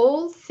 3.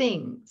 All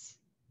things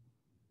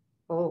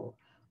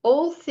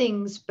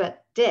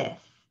but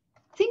death.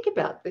 Think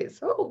about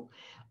this.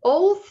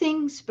 All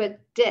things but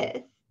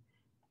death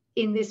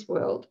in this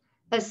world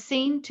are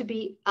seen to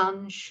be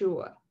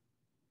unsure,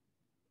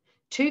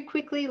 too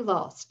quickly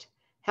lost,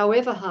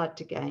 however hard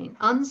to gain,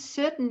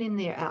 uncertain in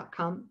their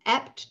outcome,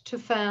 apt to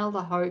fail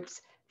the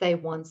hopes they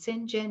once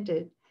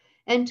engendered,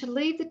 and to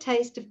leave the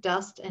taste of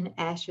dust and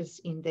ashes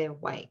in their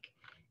wake,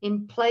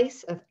 in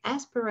place of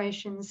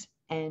aspirations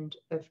and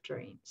of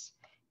dreams.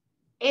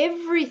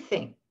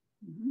 Everything,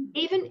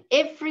 even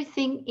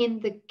everything in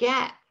the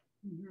gap,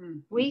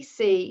 we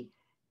see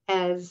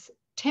as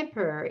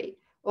temporary,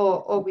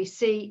 or we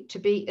see to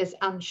be as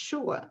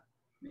unsure.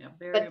 Yeah,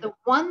 but the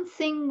one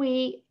thing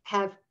we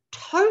have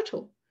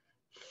total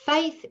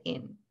faith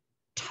in,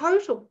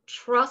 total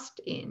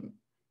trust in,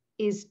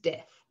 is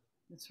death.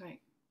 That's right.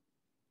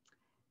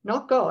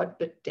 Not God,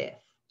 but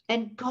death.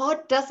 And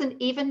God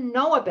doesn't even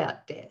know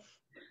about death.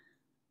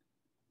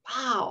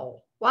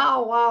 Wow.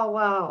 Wow, wow,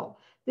 wow.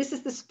 This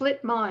is the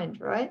split mind,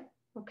 right?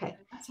 Okay.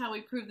 That's how we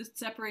prove that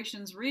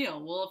separation's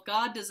real. Well, if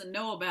God doesn't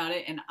know about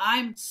it and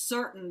I'm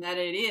certain that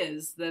it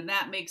is, then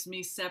that makes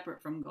me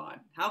separate from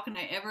God. How can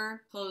I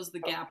ever close the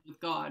gap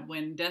with God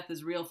when death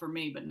is real for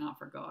me but not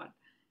for God?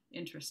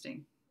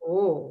 Interesting.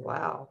 Oh,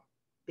 wow.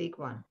 Big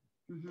one.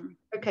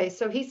 Okay,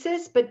 so he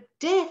says, but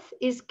death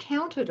is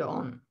counted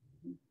on.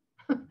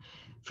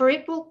 For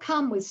it will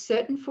come with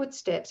certain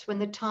footsteps when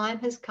the time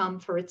has come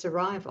for its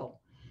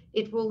arrival.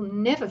 It will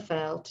never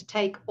fail to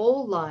take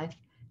all life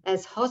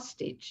as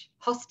hostage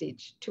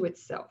to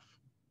itself.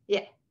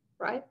 Yeah,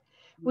 right?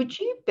 Would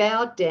you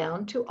bow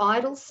down to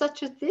idols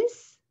such as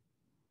this?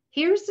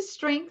 Here is the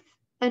strength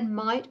and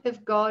might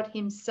of God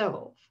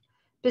himself,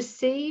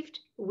 perceived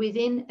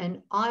within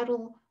an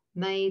idol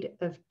made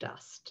of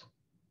dust.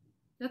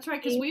 That's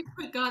right, because we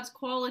put God's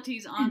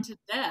qualities onto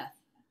death.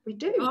 We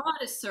do.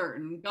 God is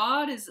certain.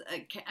 God is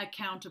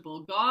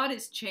accountable. God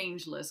is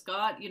changeless.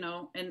 God,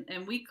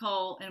 and we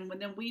call, and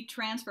then we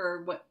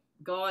transfer what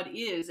God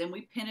is and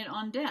we pin it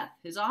on death,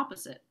 his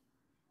opposite.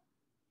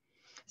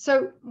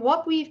 So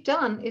what we've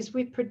done is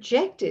we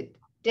projected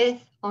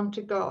death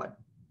onto God.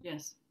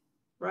 Yes.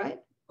 Right?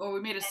 Or we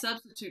made a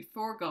substitute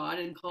for God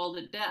and called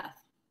it death.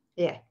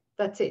 Yeah,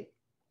 that's it.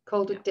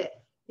 Called it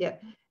death. Yeah.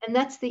 And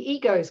that's the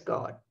ego's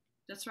God.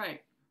 That's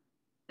right.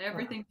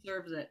 Everything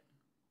serves it.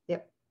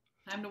 Yep.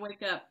 Time to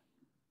wake up.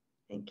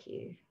 Thank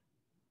you.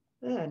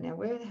 Now,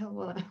 where the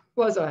hell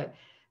was I?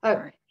 Oh,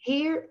 right.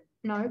 Here,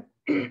 no.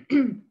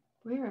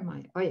 Where am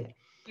I? Oh, yeah.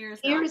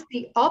 Here is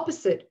the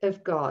opposite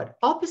of God.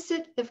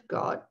 Opposite of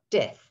God,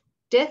 death.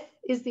 Death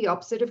is the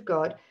opposite of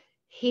God.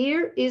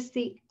 Here is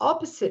the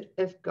opposite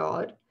of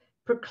God,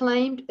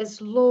 proclaimed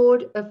as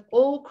Lord of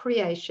all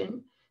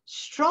creation,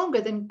 stronger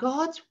than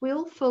God's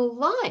will for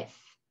life.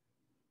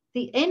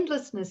 The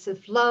endlessness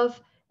of love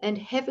and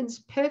heaven's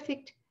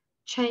perfect,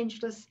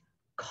 changeless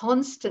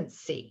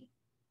constancy.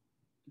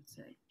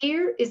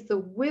 Here is the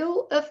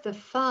will of the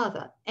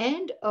Father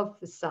and of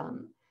the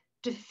Son,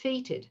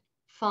 defeated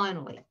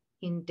finally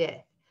in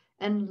death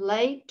and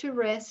laid to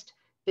rest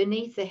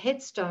beneath the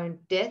headstone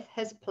death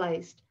has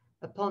placed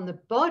upon the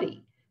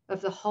body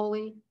of the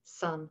Holy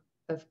Son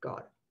of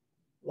God.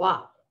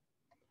 Wow.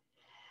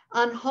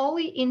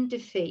 Unholy in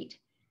defeat,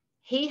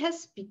 he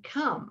has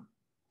become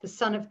the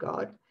Son of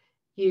God,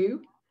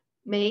 you,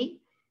 me.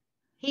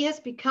 He has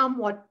become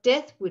what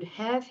death would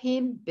have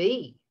him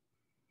be.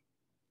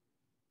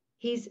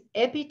 His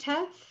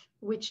epitaph,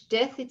 which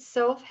death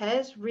itself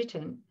has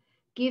written,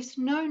 gives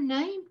no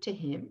name to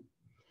him,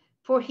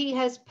 for he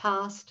has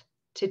passed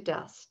to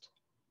dust.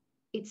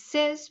 It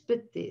says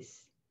but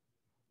this: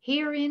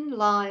 herein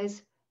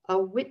lies a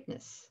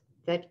witness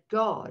that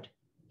God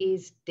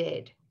is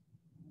dead.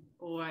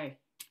 Boy,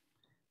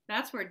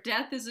 that's where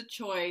death is a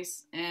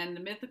choice, and the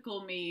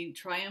mythical me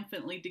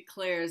triumphantly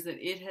declares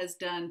that it has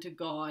done to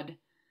God.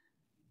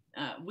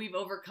 We've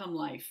overcome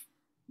life.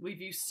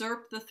 We've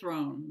usurped the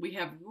throne. We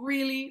have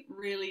really,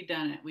 really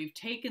done it. We've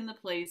taken the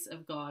place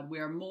of God. We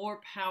are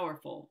more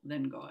powerful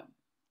than God.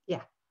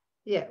 Yeah.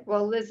 Yeah.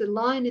 Well, there's a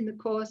line in the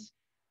Course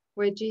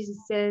where Jesus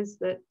says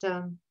that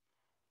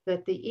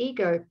that the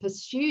ego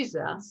pursues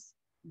us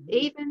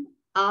even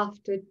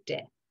after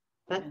death.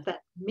 That's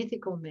that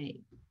mythical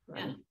me.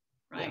 Right. Yeah.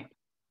 Right.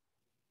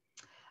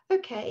 Yeah.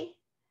 Okay.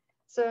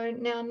 So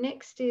now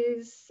next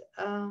is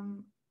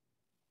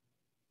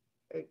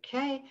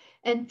okay.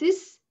 And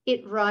this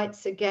it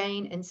writes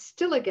again and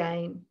still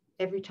again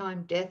every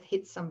time death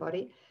hits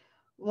somebody,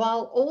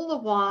 while all the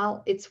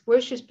while its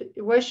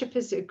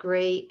worshippers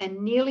agree,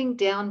 and kneeling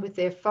down with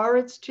their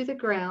foreheads to the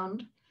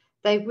ground,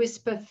 they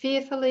whisper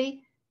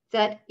fearfully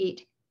that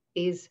it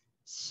is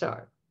so.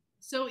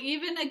 So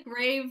even a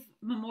grave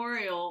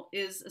memorial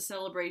is a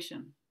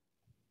celebration.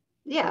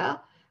 Yeah.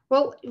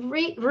 Well,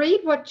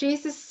 read what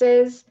Jesus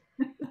says,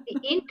 the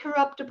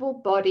incorruptible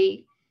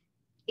body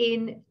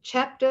in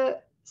chapter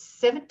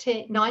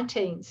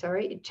 19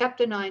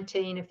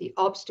 of the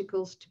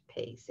Obstacles to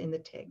Peace in the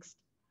text.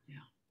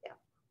 Yeah.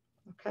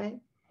 Okay.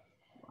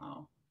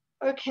 Wow.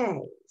 Okay.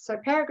 So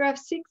paragraph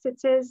 6, it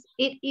says,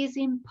 it is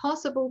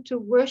impossible to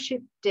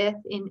worship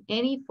death in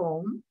any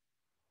form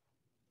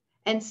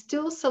and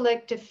still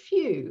select a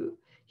few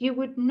you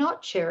would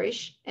not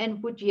cherish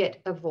and would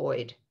yet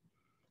avoid,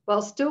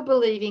 while still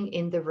believing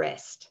in the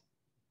rest.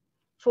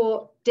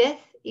 For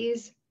death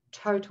is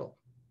total.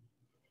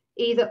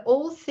 Either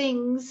all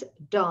things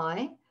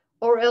die,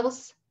 or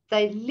else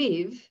they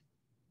live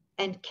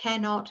and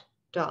cannot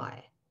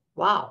die.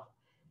 Wow.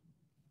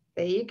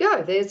 There you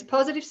go. There's a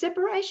positive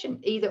separation.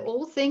 Either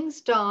all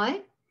things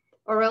die,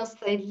 or else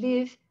they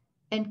live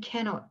and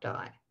cannot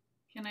die.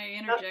 Can I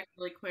interject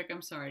really quick?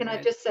 I'm sorry. Can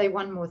I just say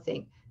one more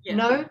thing? Yeah.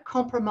 No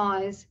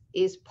compromise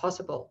is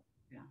possible.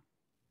 Yeah.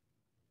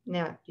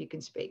 Now you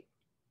can speak.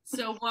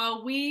 So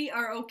while we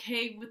are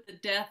okay with the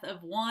death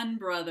of one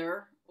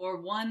brother or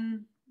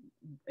one,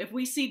 if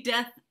we see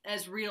death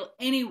as real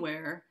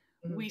anywhere,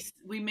 we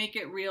make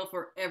it real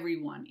for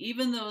everyone,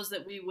 even those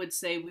that we would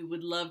say we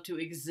would love to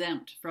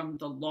exempt from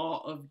the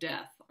law of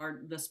death,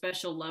 or the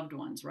special loved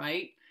ones,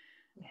 right?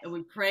 Yes. And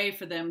we pray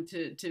for them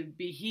to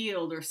be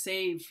healed or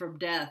saved from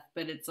death.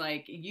 But it's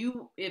like,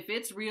 if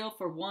it's real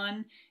for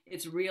one,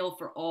 it's real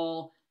for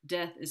all.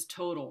 Death is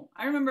total.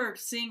 I remember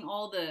seeing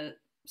all the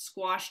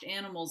squashed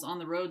animals on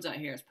the roads out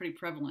here. It's pretty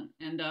prevalent.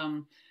 And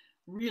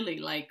really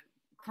like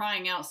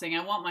crying out saying,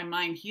 I want my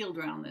mind healed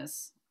around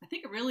this. I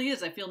think it really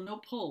is. I feel no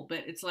pull,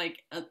 but it's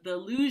like the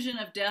illusion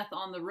of death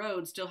on the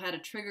road still had a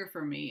trigger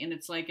for me. And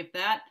it's like,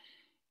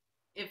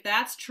 if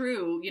that's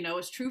true, you know,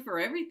 it's true for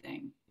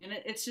everything. And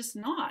it's just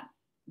not.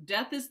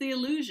 Death is the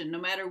illusion, no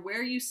matter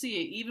where you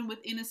see it, even with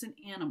innocent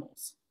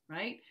animals,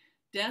 right?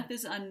 Death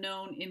is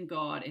unknown in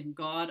God, and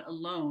God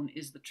alone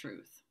is the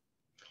truth.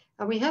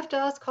 And we have to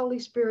ask Holy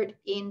Spirit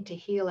in to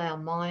heal our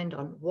mind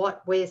on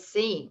what we're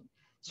seeing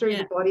through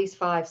the body's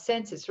 5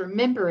 senses,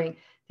 remembering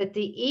that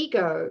the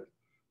ego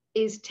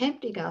is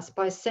tempting us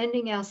by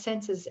sending our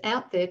senses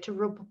out there to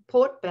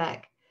report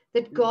back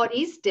that God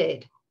is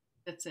dead.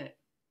 That's it.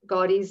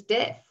 God is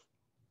death.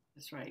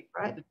 That's right.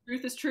 Right. The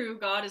truth is true.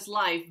 God is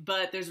life,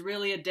 but there's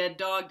really a dead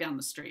dog down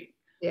the street.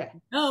 Yeah.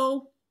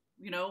 No,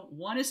 you know,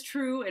 one is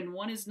true and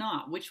one is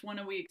not. Which one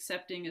are we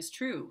accepting as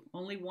true?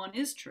 Only one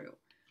is true.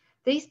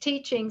 These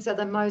teachings are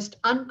the most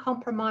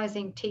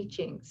uncompromising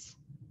teachings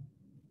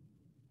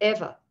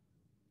ever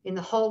in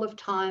the whole of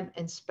time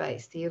and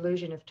space, the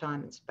illusion of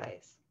time and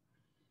space.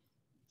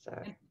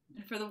 So,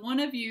 and for the one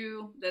of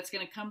you that's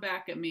going to come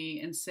back at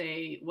me and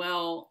say,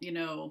 well, you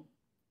know,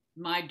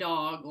 my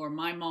dog or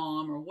my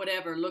mom or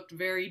whatever looked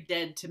very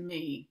dead to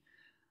me,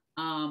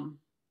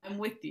 I'm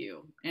with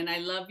you and I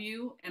love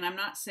you, and I'm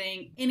not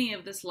saying any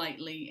of this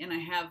lightly, and I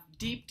have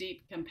deep,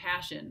 deep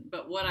compassion,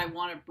 but what I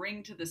want to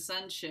bring to the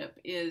sonship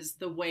is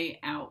the way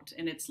out,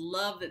 and it's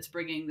love that's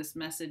bringing this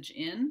message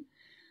in.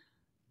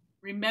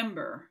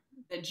 Remember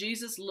that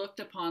Jesus looked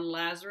upon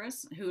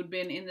Lazarus, who had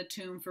been in the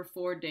tomb for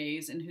 4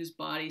 days and whose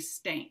body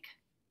stank.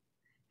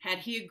 Had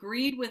he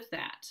agreed with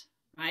that,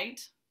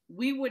 right,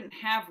 we wouldn't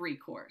have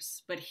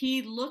recourse. But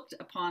he looked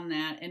upon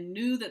that and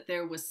knew that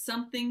there was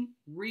something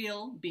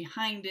real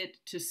behind it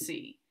to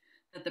see,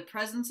 that the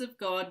presence of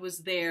God was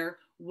there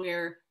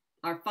where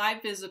our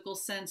 5 physical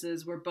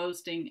senses were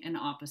boasting an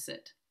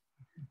opposite.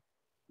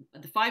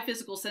 The 5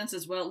 physical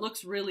senses, well, it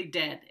looks really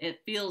dead.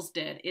 It feels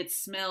dead. It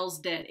smells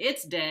dead.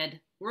 It's dead.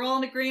 We're all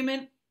in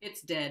agreement.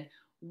 It's dead.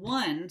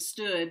 One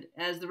stood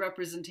as the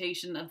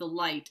representation of the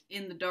light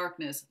in the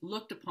darkness,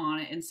 looked upon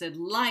it and said,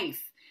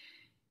 life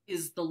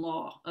is the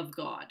law of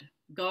God.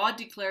 God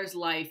declares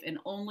life, and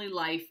only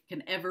life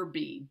can ever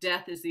be.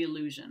 Death is the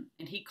illusion.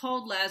 And he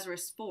called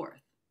Lazarus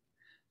forth.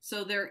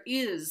 So there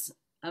is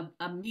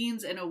a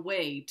means and a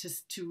way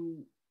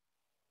to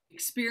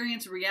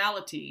experience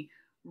reality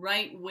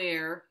right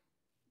where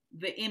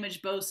the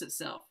image boasts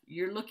itself.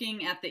 You're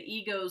looking at the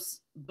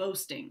ego's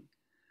boasting.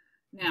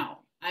 Now,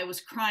 I was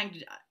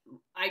crying.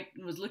 I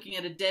was looking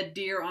at a dead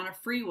deer on a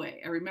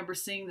freeway. I remember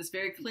seeing this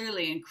very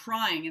clearly and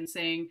crying and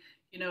saying,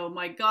 you know,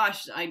 my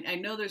gosh, I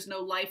know there's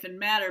no life and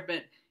matter,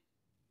 but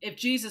if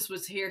Jesus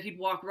was here, he'd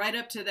walk right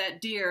up to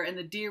that deer and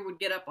the deer would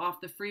get up off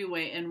the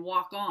freeway and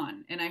walk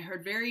on. And I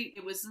heard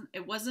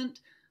it wasn't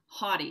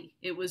haughty.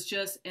 It was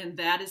just, and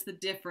that is the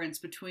difference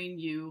between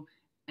you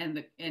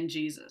and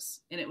Jesus.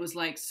 And it was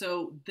like,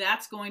 so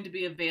that's going to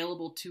be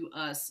available to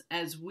us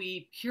as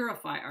we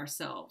purify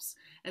ourselves,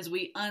 as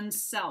we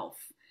unself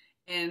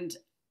and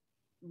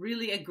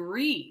really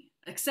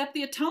accept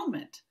the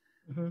atonement.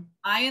 Mm-hmm.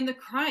 I am the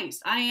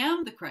Christ. I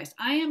am the Christ.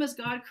 I am as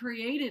God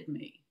created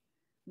me.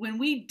 When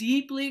we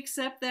deeply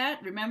accept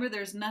that, remember,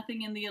 there's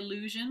nothing in the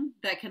illusion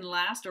that can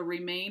last or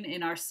remain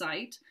in our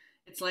sight.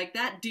 It's like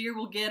that deer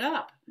will get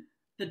up.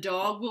 The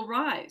dog will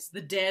rise.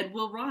 The dead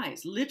will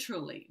rise,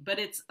 literally. But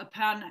it's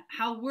upon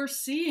how we're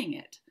seeing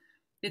it.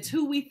 It's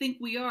who we think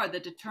we are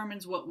that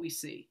determines what we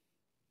see.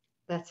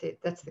 That's it.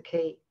 That's the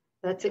key.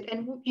 That's it.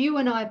 And you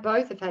and I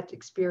both have had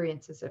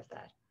experiences of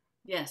that.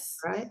 Yes.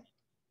 Right?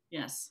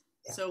 Yes.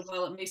 So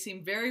while it may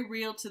seem very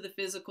real to the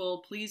physical,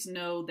 please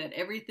know that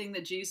everything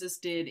that Jesus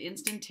did,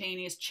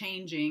 instantaneous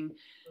changing,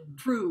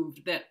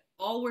 proved that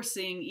all we're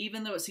seeing,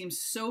 even though it seems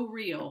so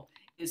real,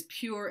 is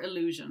pure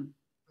illusion.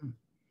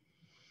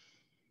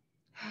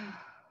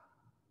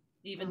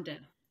 Even death.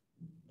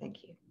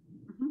 Thank you.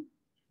 Mm-hmm.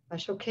 I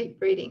shall keep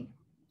reading.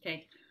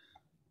 Okay.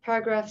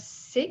 Paragraph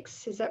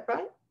 6, is that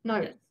right?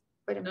 No. Yes.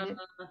 Wait a minute.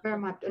 Where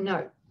am I?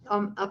 No,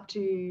 I'm up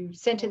to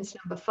sentence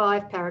number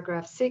 5,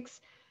 paragraph 6.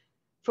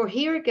 For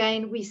here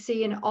again we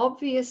see an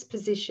obvious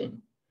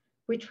position,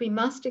 which we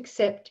must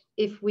accept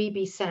if we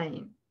be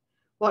sane.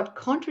 What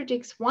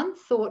contradicts one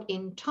thought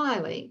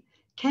entirely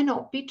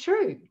cannot be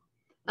true,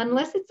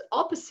 unless its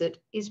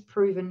opposite is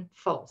proven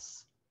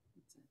false.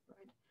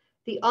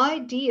 The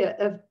idea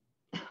of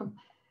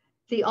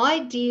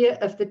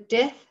the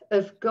death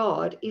of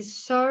God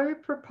is so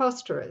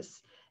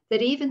preposterous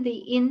that even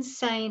the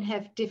insane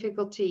have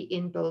difficulty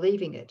in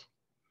believing it,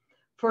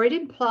 for it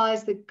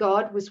implies that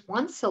God was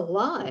once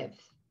alive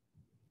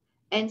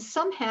and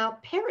somehow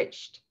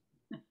perished,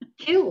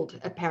 killed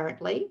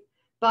apparently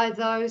by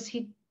those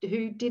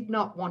who did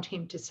not want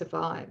him to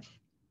survive.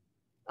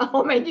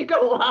 Oh man, you got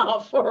to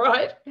laugh, all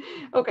right?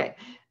 Okay,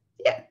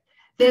 yeah.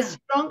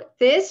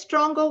 Their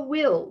stronger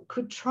will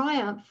could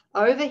triumph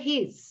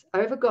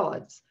over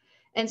God's,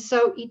 and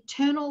so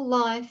eternal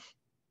life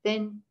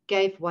then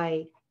gave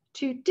way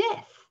to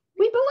death.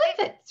 We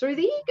believe it through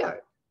the ego,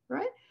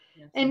 right?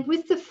 Yes. And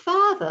with the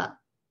Father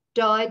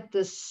died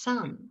the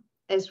Son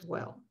as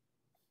well.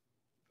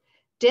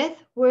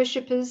 Death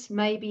worshippers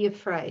may be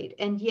afraid,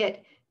 and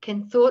yet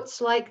can thoughts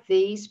like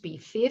these be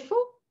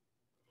fearful?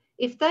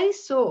 If they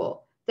saw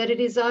that it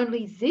is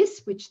only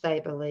this which they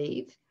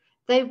believe,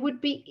 they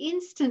would be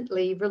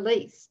instantly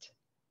released.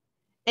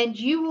 And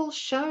you will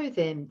show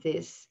them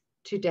this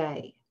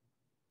today.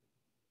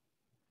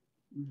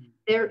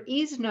 There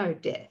is no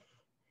death,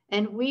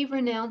 and we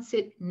renounce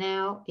it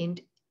now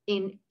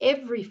in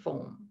every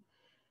form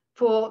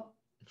for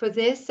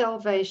their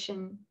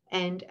salvation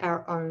and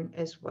our own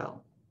as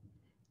well.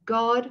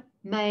 God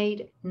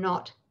made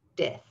not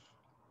death.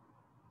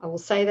 I will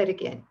say that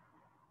again.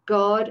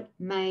 God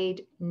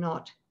made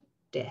not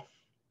death.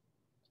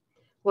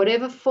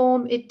 Whatever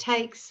form it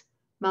takes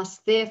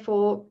must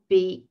therefore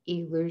be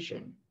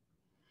illusion.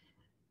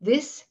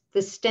 This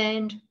the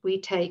stand we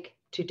take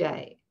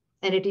today,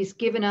 and it is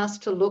given us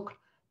to look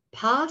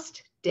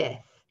past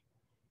death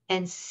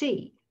and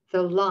see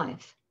the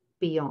life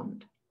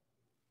beyond.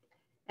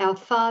 Our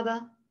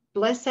Father,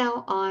 bless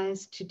our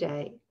eyes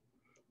today.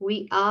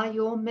 We are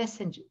your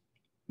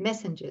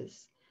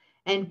messengers,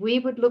 and we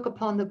would look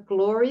upon the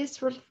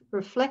glorious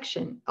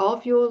reflection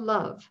of your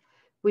love,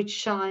 which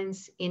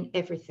shines in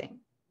everything.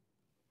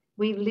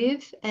 We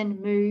live and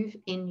move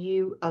in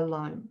you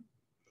alone.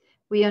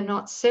 We are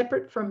not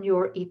separate from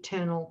your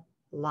eternal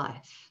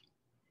life.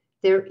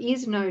 There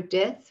is no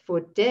death, for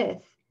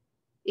death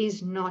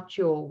is not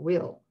your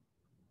will.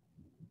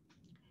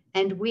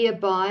 And we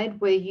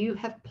abide where you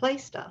have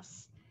placed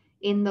us,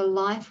 in the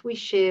life we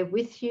share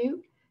with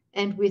you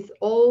and with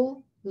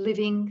all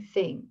living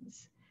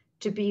things,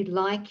 to be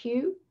like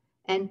you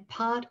and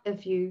part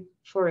of you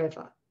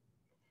forever.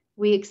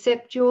 We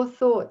accept your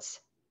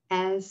thoughts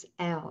as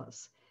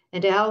ours,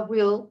 and our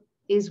will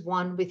is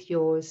one with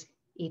yours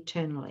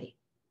eternally.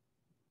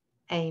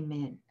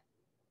 Amen.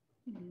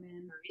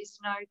 Amen. There is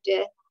no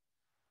death.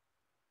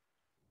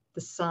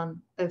 The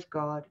Son of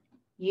God,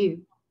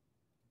 you,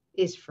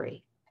 is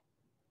free.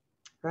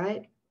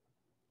 Right?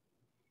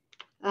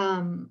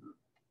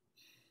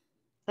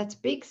 That's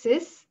big,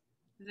 sis.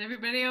 Is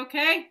everybody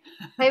okay?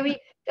 Hey,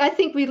 I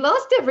think we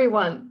lost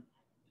everyone.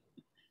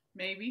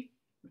 Maybe.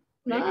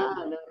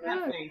 No.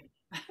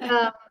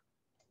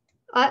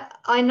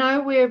 I know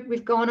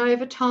we've gone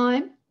over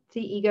time,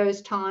 the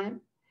ego's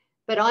time,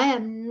 but I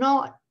am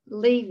not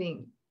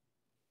leaving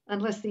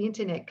unless the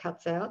internet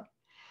cuts out.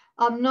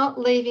 I'm not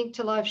leaving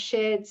till I've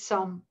shared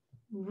some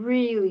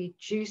really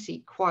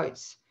juicy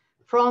quotes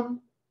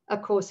from A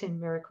Course in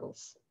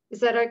Miracles. Is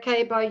that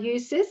okay by you,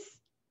 sis?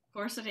 Of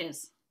course it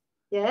is.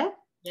 Yeah?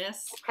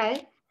 Yes.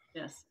 Okay.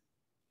 Yes.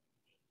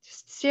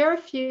 Just share a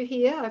few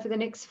here over the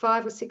next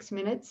 5 or 6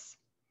 minutes.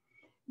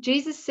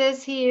 Jesus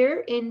says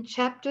here in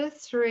chapter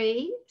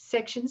 3,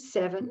 section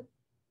 7,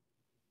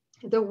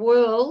 the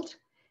world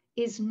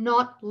is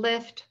not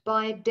left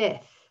by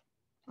death.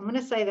 I'm going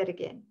to say that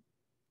again.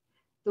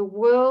 The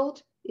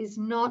world is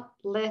not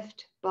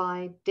left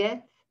by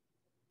death,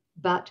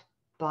 but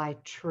by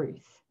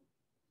truth.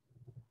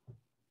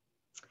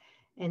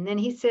 And then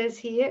he says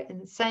here in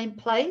the same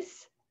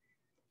place,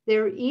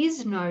 there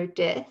is no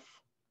death,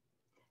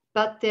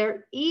 but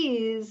there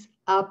is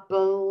a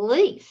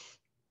belief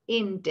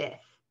in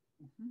death.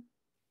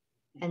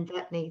 And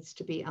that needs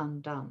to be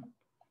undone.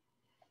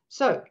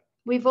 So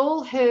we've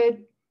all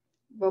heard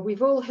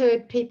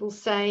people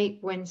say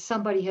when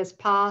somebody has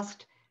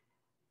passed,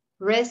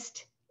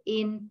 rest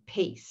in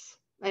peace.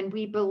 And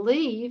we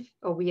believe,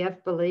 or we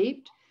have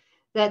believed,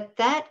 that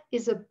that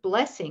is a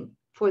blessing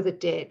for the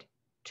dead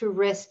to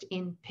rest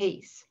in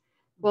peace.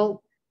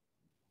 Well,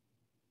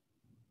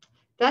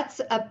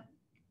 that's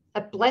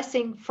a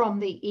blessing from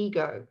the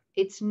ego.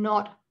 It's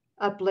not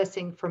a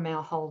blessing from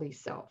our holy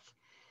self.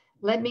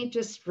 Let me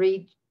just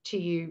read to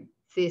you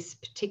this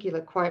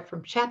particular quote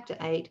from chapter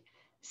 8,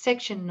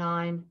 section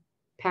 9,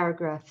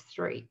 paragraph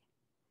 3.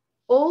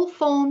 All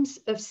forms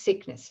of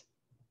sickness,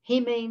 he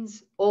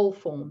means all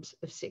forms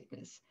of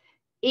sickness,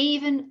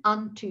 even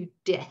unto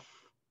death,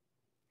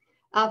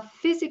 are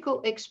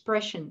physical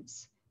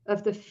expressions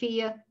of the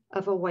fear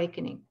of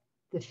awakening,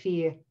 the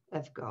fear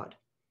of God.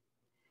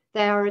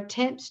 They are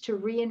attempts to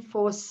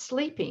reinforce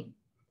sleeping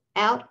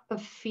out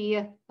of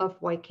fear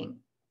of waking.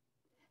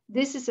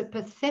 This is a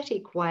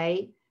pathetic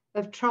way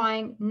of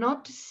trying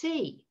not to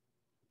see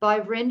by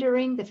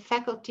rendering the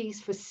faculties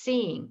for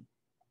seeing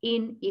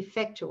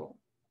ineffectual.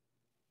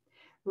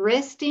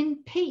 Rest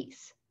in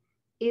peace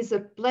is a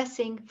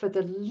blessing for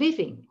the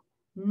living,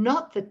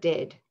 not the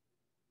dead.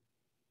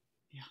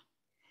 Yeah.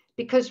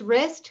 Because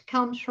rest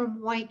comes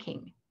from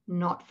waking,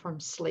 not from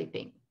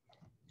sleeping.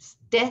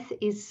 Death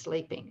is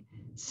sleeping.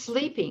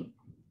 Sleeping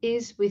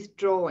is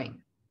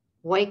withdrawing.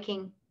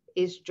 Waking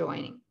is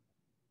joining.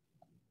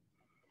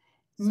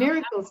 So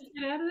Miracles. How do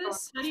you get out of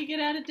this? How do you get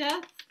out of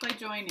death? By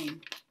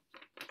joining.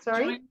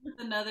 Sorry? Join with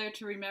another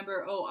to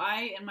remember, oh,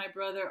 I and my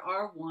brother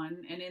are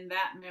one, and in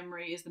that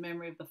memory is the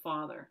memory of the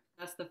Father.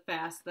 That's the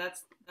fast.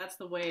 That's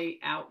the way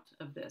out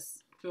of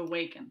this, to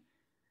awaken.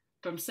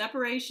 From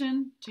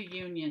separation to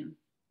union.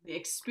 The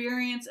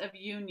experience of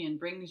union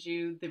brings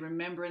you the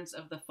remembrance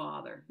of the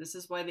Father. This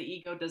is why the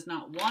ego does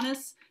not want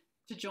us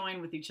to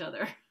join with each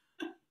other.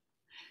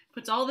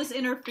 puts all this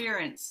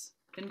interference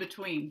in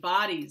between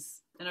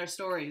bodies and our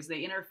stories.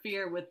 They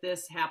interfere with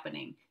this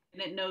happening,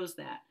 and it knows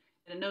that.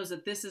 And it knows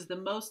that this is the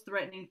most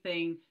threatening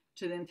thing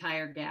to the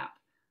entire gap.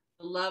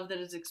 The love that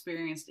is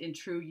experienced in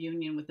true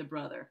union with the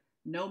brother.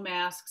 No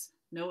masks,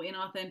 no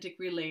inauthentic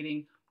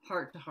relating,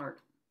 heart to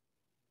heart.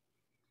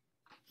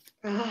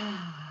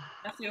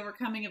 That's the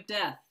overcoming of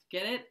death.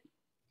 Get it?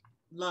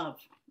 Love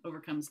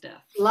overcomes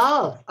death.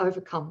 Love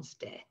overcomes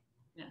death.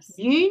 Yes.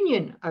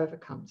 Union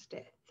overcomes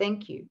death.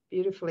 Thank you.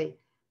 Beautifully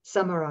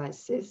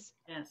summarized, sis.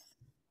 Yes.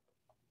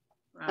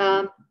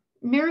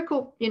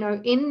 Miracle, you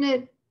know, in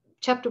the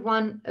chapter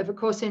 1 of A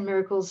Course in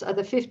Miracles are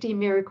the 50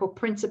 miracle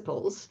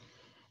principles.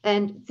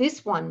 And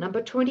this one,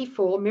 number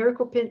 24,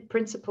 miracle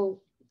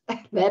principle,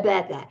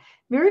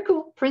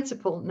 miracle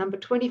principle number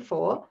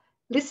 24.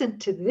 Listen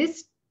to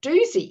this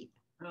doozy.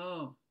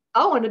 Oh.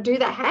 I want to do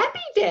the happy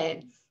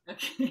dance.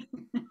 Okay.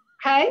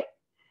 Okay.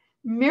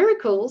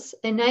 Miracles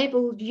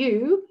enable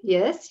you,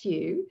 yes,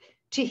 you,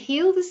 to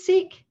heal the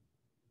sick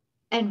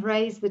and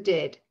raise the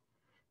dead,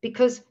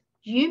 because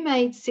you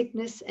made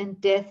sickness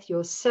and death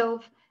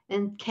yourself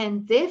and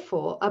can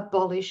therefore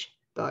abolish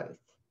both.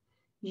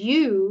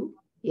 You,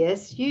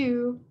 yes,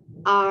 you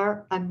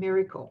are a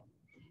miracle,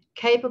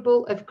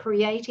 capable of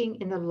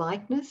creating in the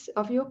likeness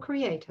of your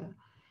creator.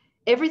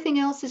 Everything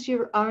else is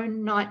your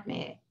own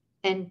nightmare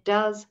and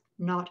does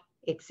not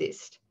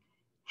exist.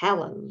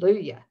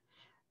 Hallelujah.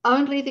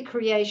 Only the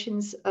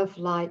creations of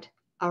light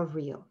are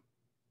real.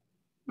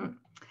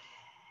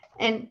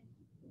 And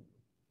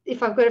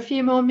if I've got a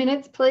few more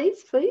minutes,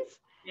 please.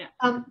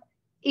 Yeah.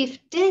 If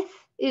death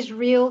is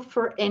real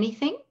for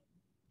anything,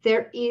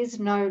 there is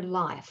no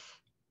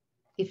life.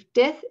 If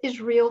death is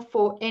real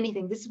for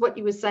anything, this is what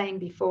you were saying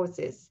before,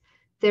 sis,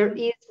 there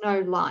is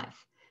no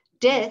life.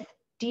 Death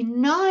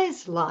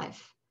denies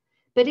life.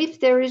 But if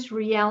there is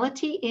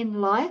reality in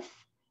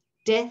life,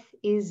 death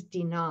is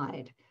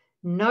denied.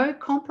 No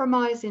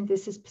compromise in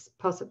this is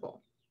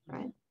possible,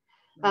 right?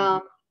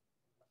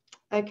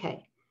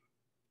 Okay.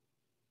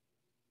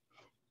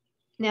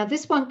 Now,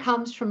 this one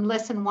comes from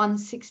lesson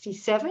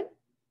 167.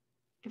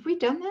 Have we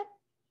done that?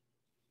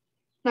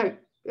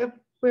 No,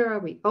 where are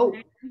we? Oh,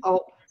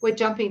 we're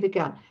jumping the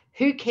gun.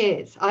 Who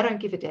cares? I don't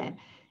give a damn.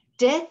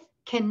 Death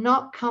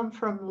cannot come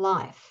from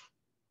life.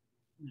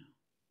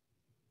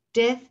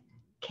 Death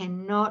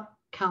cannot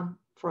come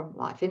from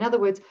life. In other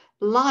words,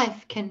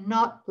 life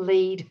cannot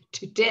lead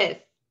to death.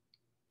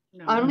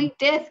 No. Only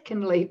death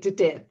can lead to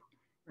death.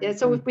 Right. Yeah,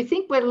 so if we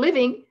think we're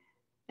living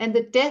and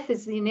that death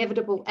is the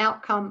inevitable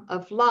outcome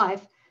of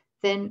life,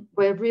 then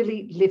we're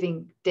really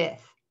living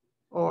death.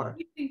 Or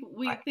we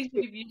think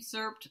we've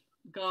usurped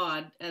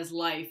God as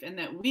life, and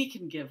that we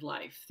can give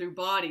life through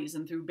bodies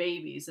and through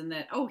babies, and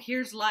that, oh,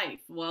 here's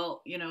life.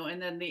 Well, you know,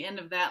 and then the end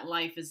of that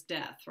life is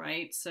death,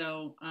 right?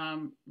 So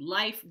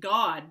life,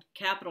 God,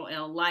 capital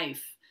L,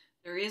 life.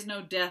 There is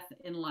no death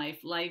in life.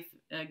 Life,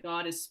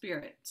 God is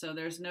spirit. So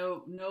there's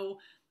no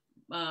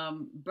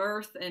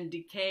birth and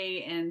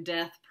decay and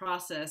death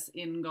process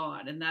in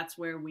God, and that's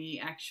where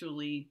we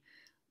actually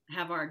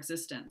have our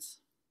existence.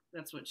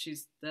 That's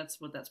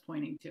what that's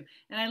pointing to.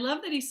 And I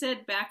love that he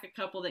said back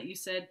a couple that you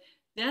said,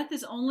 death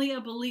is only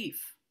a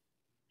belief.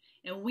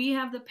 And we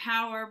have the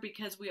power,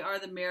 because we are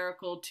the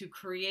miracle, to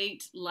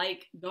create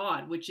like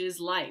God, which is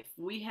life.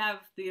 We have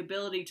the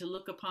ability to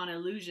look upon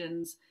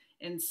illusions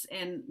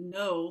and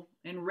know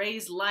and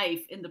raise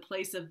life in the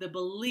place of the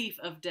belief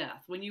of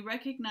death. When you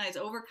recognize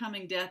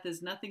overcoming death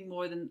is nothing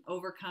more than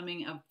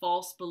overcoming a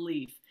false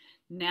belief,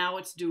 now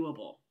it's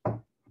doable.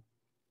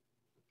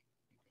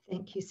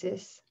 Thank you,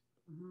 sis.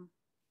 Mm-hmm.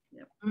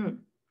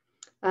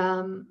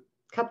 Yep.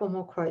 Couple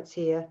more quotes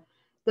here.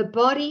 The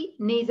body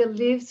neither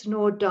lives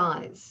nor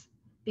dies,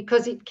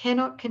 because it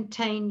cannot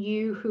contain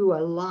you who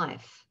are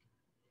life.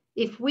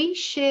 If we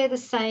share the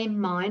same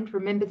mind,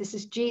 remember this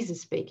is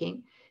Jesus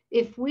speaking,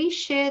 if we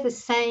share the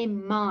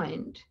same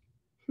mind,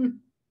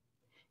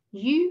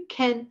 you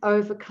can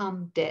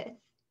overcome death,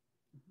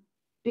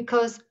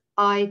 because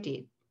I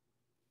did.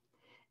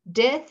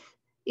 Death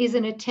is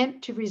an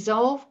attempt to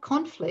resolve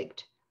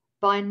conflict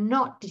by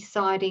not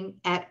deciding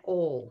at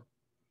all.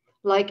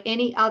 Like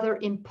any other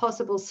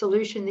impossible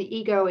solution the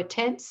ego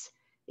attempts,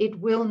 it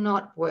will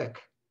not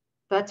work.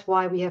 That's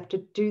why we have to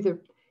do the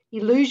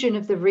illusion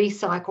of the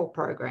recycle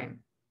program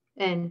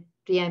and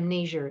the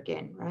amnesia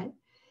again, right?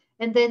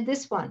 And then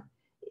this one,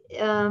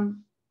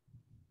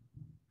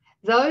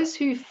 those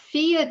who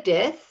fear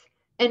death,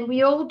 and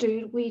we all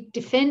do, we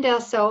defend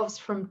ourselves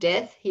from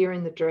death here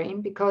in the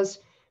dream because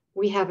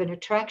we have an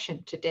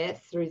attraction to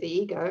death through the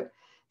ego.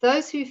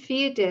 Those who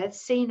fear death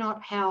see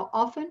not how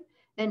often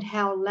and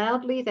how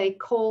loudly they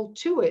call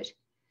to it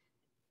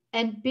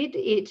and bid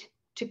it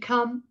to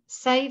come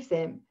save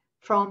them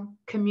from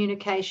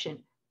communication,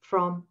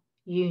 from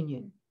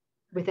union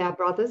with our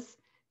brothers,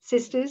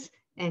 sisters,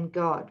 and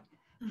God.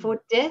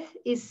 For death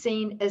is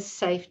seen as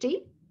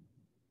safety.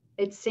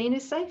 It's seen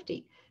as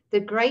safety. The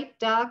great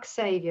dark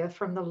savior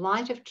from the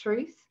light of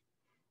truth,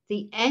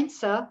 the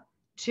answer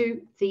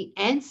to the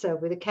answer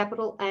with a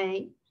capital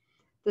A,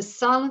 the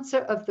silencer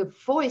of the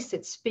voice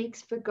that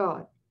speaks for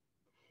God.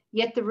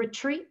 Yet the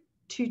retreat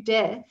to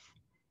death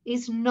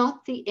is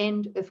not the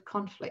end of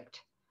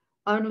conflict.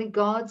 Only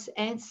God's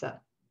answer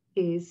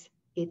is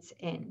its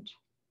end.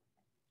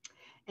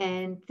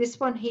 And this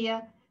one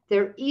here,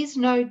 there is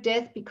no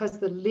death because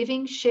the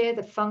living share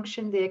the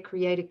function their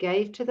Creator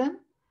gave to them.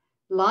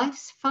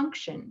 Life's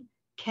function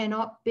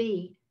cannot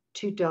be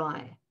to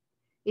die.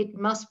 It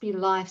must be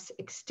life's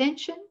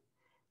extension,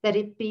 that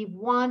it be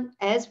one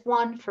as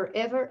one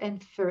forever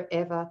and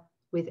forever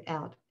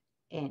without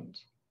end.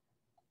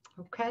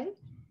 Okay?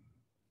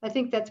 I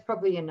think that's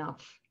probably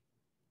enough.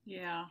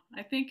 Yeah,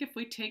 I think if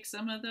we take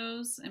some of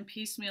those and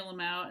piecemeal them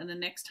out, and the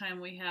next time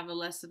we have a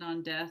lesson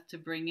on death, to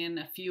bring in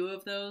a few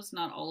of those,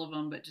 not all of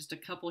them, but just a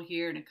couple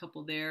here and a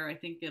couple there, I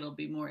think it'll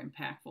be more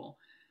impactful.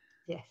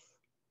 Yes.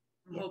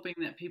 I'm hoping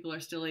that people are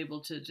still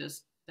able to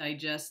just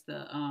digest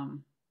the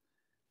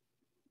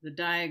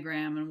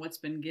diagram and what's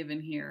been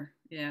given here.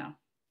 Yeah,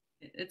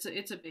 it's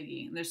a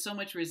biggie. There's so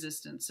much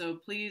resistance. So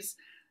please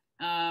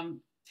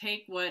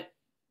take what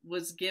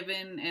was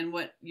given and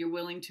what you're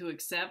willing to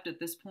accept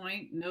at this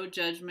point. No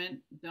judgment.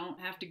 Don't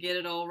have to get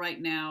it all right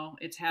now.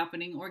 It's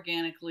happening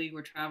organically.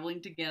 We're traveling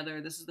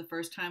together. This is the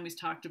first time he's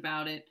talked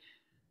about it.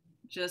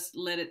 Just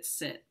let it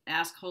sit.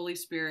 Ask Holy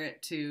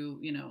Spirit to,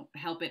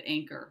 help it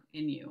anchor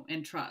in you,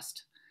 and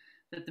trust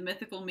that the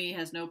mythical me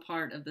has no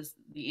part of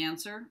the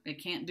answer.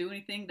 It can't do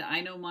anything. The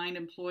I know mind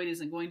employed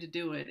isn't going to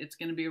do it. It's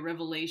going to be a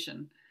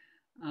revelation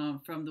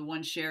from the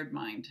one shared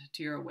mind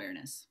to your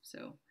awareness.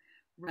 So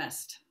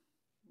rest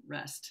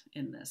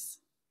in this.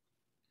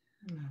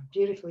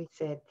 Beautifully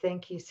said.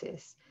 Thank you,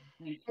 sis.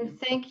 And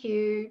thank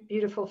you,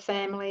 beautiful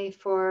family,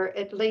 for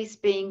at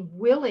least being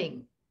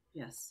willing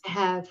to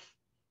have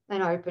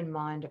an open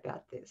mind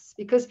about this,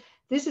 because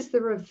this is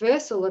the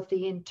reversal of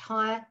the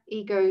entire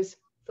ego's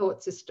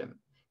thought system.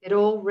 It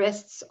all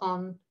rests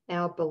on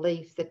our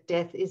belief that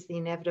death is the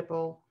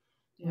inevitable,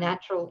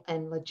 natural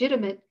and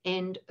legitimate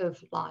end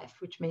of life,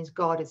 which means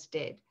God is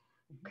dead.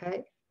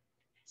 Okay.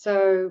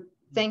 So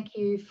thank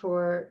you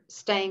for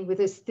staying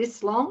with us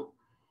this long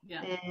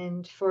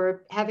and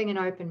for having an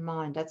open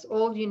mind. That's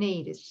all you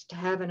need, is just to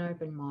have an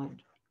open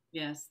mind.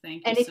 Yes,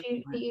 thank you. And if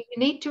you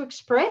need to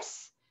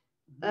express,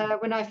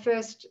 when I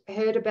first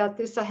heard about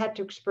this, I had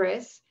to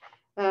express,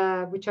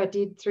 which I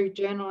did through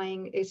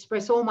journaling,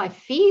 express all my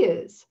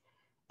fears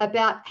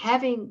about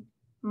having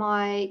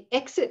my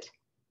exit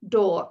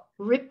door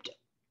ripped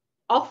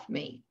off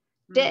me,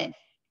 death.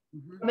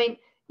 I mean,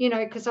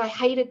 because I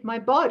hated my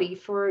body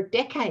for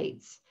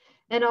decades.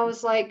 And I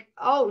was like,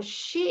 oh,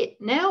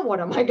 shit, now what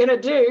am I going to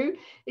do?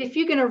 If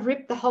you're going to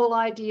rip the whole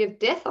idea of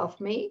death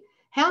off me,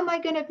 how am I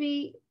going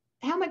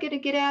to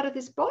get out of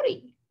this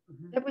body?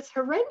 It was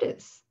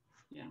horrendous.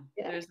 Yeah.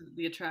 There's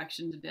the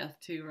attraction to death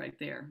too, right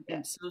there. Yeah.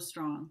 It's so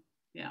strong.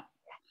 Yeah.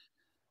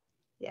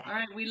 All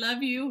right. We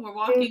love you. We're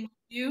walking with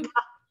you.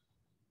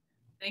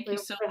 Thank you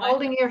so much. We're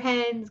holding your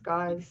hands,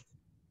 guys.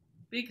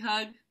 Big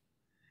hug.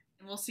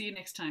 And we'll see you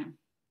next time.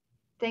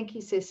 Thank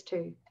you, sis,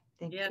 too.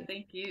 Thank you.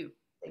 Thank you.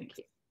 Thank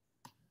you.